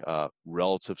stock,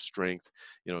 relative strength.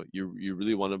 You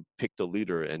really want to pick the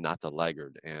leader and not the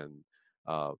laggard. And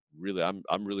really,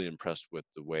 I'm really impressed with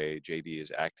the way JD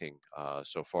is acting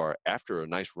so far after a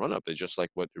nice run up. It's just like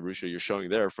what Arusha you're showing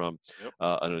there, from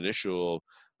an initial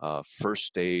first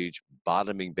stage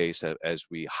bottoming base, as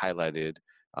we highlighted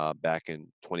back in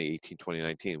 2018,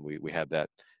 2019. We had that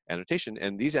annotation,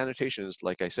 and these annotations,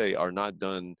 like I say, are not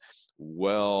done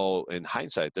well in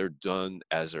hindsight. They're done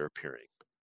as they're appearing.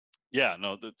 Yeah,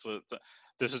 no,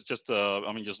 this is just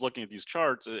I mean, just looking at these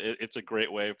charts, it's a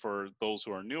great way for those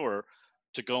who are newer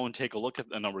to go and take a look at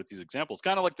a number of these examples.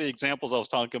 Kind of like the examples I was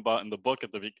talking about in the book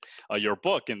at the your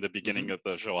book in the beginning of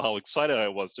the show. How excited I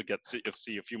was to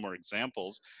see a few more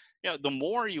examples. The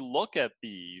more you look at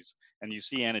these and you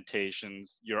see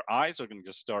annotations, your eyes are going to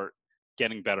just start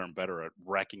getting better and better at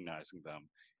recognizing them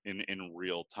in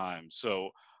real time.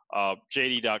 So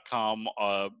JD.com,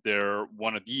 they're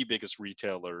one of the biggest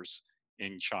retailers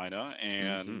in China,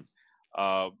 and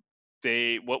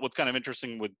what's kind of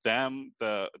interesting with them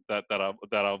that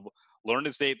I've learned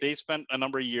is they spent a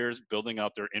number of years building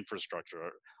out their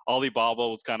infrastructure. Alibaba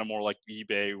was kind of more like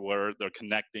eBay, where they're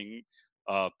connecting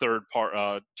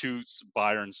two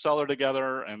buyer and seller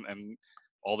together, and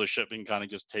all the shipping kind of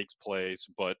just takes place.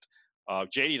 But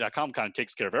JD.com kind of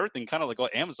takes care of everything, kind of like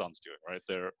what Amazon's doing, right?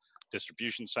 They're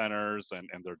distribution centers, and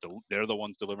they're the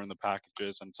ones delivering the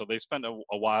packages, and so they spent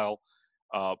a while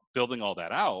building all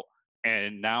that out,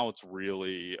 and now it's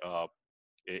really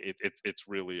it's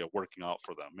really working out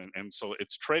for them, and so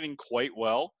it's trading quite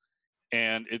well,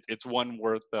 and it's one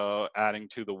worth adding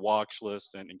to the watch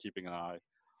list and keeping an eye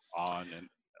on. And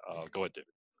go ahead, David.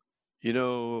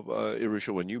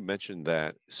 Irusha, when you mentioned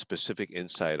that specific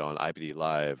insight on IBD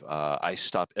Live, I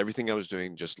stopped everything I was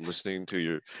doing, just listening to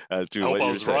your to what you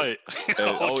were saying. Right.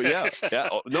 And, oh yeah.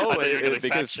 Oh, no,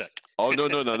 because oh no,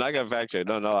 not gonna fact check.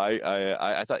 No,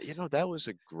 I thought that was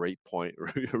a great point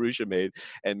Irusha made,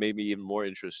 and made me even more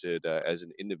interested as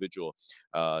an individual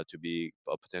to be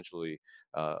potentially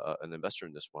an investor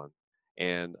in this one.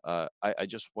 And I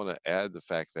just want to add the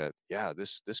fact that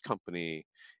this company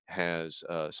has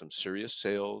some serious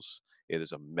sales. It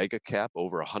is a mega cap,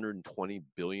 over 120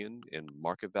 billion in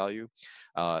market value.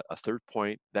 A third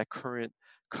point, that current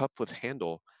cup with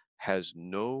handle has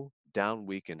no down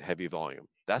week in heavy volume.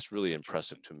 That's really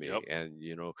impressive to me. Yep. And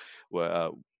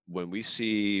when we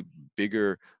see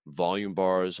bigger volume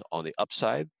bars on the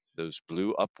upside, those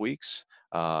blue up weeks,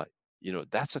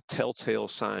 that's a telltale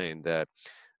sign that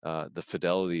the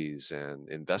Fidelities and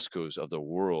Invescos of the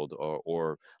world,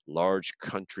 or large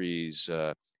countries'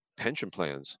 pension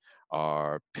plans,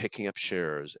 are picking up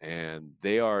shares, and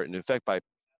in fact, by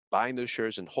buying those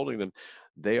shares and holding them,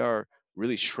 they are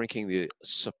really shrinking the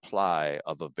supply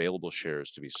of available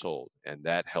shares to be sold, and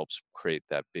that helps create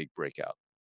that big breakout.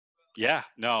 Yeah,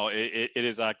 no, it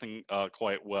is acting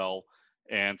quite well.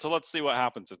 And so let's see what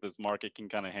happens if this market can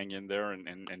kind of hang in there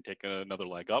and take another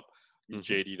leg up.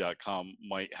 JD.com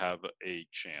might have a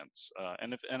chance. I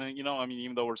mean,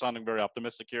 even though we're sounding very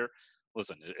optimistic here,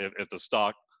 listen, if the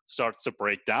stock starts to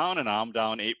break down and I'm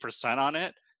down 8% on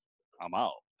it, I'm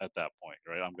out at that point,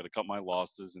 right? I'm going to cut my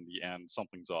losses. In the end,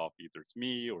 something's off. Either it's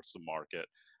me or it's the market,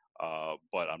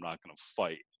 but I'm not going to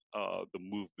fight the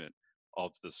movement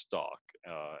of the stock,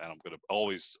 and I'm going to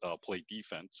always play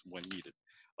defense when needed.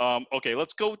 Okay,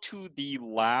 let's go to the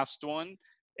last one.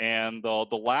 And the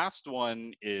last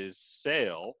one is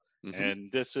Sail, and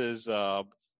this is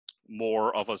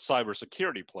more of a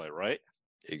cybersecurity play, right?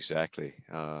 Exactly.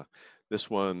 This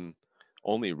one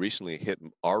only recently hit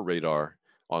our radar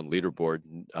on Leaderboard.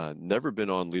 Never been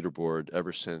on Leaderboard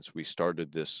ever since we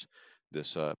started this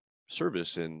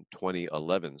service in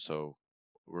 2011. So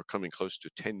we're coming close to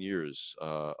 10 years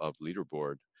of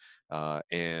Leaderboard.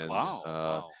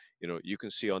 Wow. You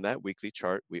can see on that weekly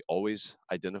chart, we always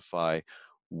identify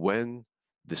when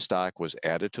the stock was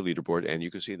added to Leaderboard, and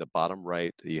you can see in the bottom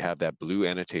right, you have that blue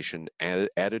annotation,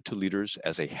 added to leaders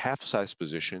as a half-size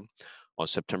position, on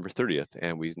September 30th.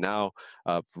 And we now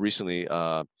recently,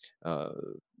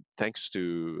 thanks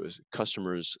to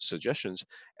customers' suggestions,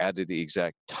 added the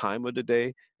exact time of the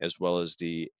day as well as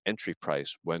the entry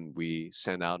price when we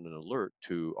send out an alert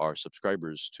to our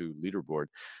subscribers to Leaderboard.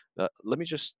 Let me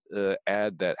just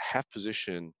add that half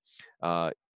position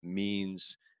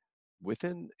means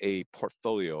within a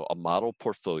portfolio, a model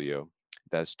portfolio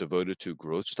that's devoted to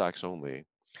growth stocks only,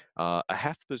 a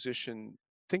half position,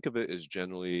 think of it as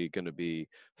generally going to be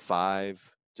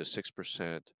 5 to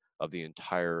 6% of the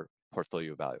entire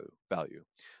portfolio value.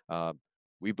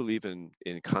 We believe in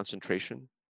concentration.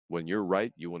 When you're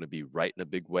right, you want to be right in a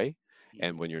big way.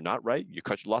 And when you're not right, you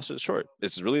cut your losses short.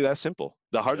 It's really that simple.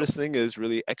 The hardest thing is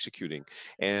really executing.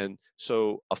 And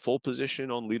so a full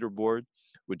position on Leaderboard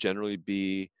would generally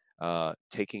be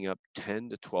taking up 10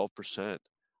 to 12%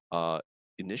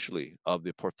 initially of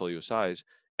the portfolio size.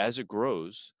 As it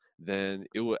grows, then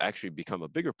it will actually become a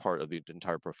bigger part of the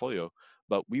entire portfolio.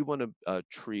 But we want to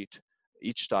treat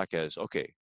each stock as,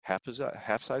 okay,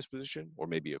 half size position, or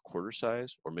maybe a quarter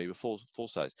size, or maybe full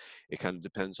size. It kind of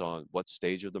depends on what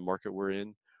stage of the market we're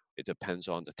in. It depends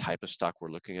on the type of stock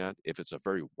we're looking at. If it's a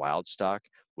very wild stock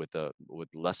with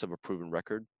less of a proven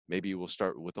record, maybe we'll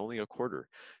start with only a quarter.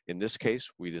 In this case,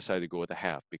 we decided to go with a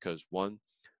half because, one,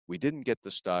 we didn't get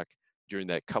the stock during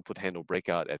that cup with handle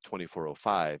breakout at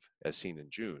 24.05 as seen in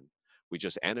June. We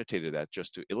just annotated that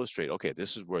just to illustrate, okay,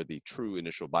 this is where the true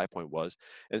initial buy point was.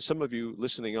 And some of you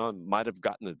listening on might have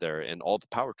gotten it there, and all the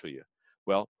power to you.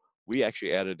 Well, we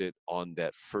actually added it on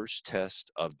that first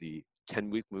test of the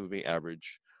 10-week moving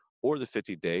average or the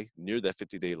 50-day, near that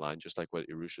 50-day line, just like what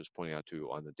Irusha is pointing out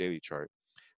to on the daily chart.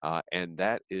 And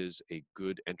that is a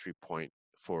good entry point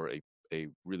for a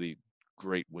really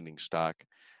great winning stock.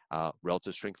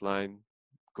 Relative strength line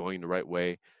going the right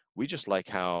way. We just like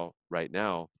how right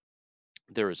now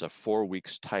there is a 4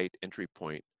 weeks tight entry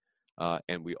point,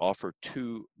 and we offer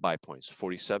 2 buy points,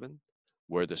 47,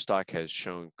 where the stock has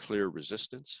shown clear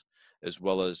resistance, as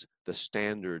well as the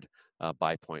standard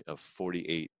buy point of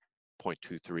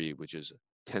 48.23, which is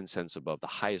 10 cents above the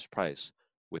highest price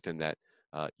within that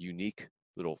unique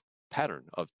little pattern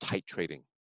of tight trading.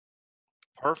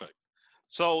 Perfect.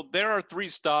 So there are 3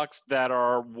 stocks that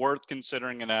are worth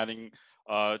considering and adding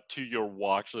to your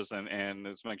watch list, and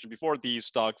as mentioned before, these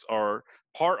stocks are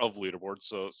part of Leaderboard,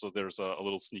 so there's a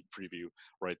little sneak preview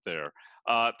right there.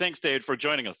 Thanks, David, for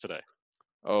joining us today.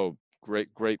 Oh, great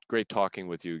talking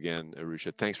with you again,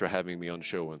 Irusha. Thanks for having me on the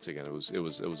show once again. It was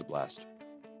a blast.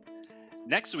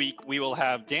 Next week, we will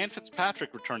have Dan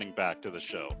Fitzpatrick returning back to the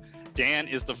show. Dan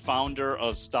is the founder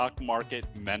of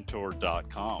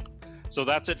StockMarketMentor.com. So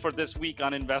that's it for this week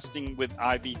on Investing with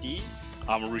IBD.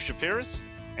 I'm Irusha Peiris,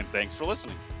 and thanks for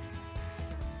listening.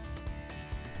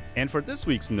 And for this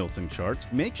week's Notes and Charts,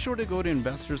 make sure to go to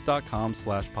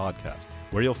investors.com/podcast,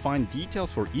 where you'll find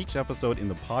details for each episode in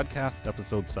the podcast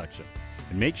episode section.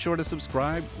 And make sure to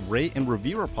subscribe, rate, and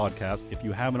review our podcast if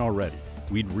you haven't already.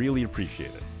 We'd really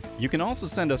appreciate it. You can also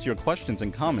send us your questions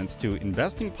and comments to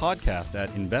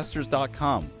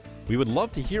investingpodcast@investors.com. We would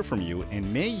love to hear from you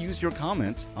and may use your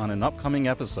comments on an upcoming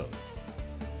episode.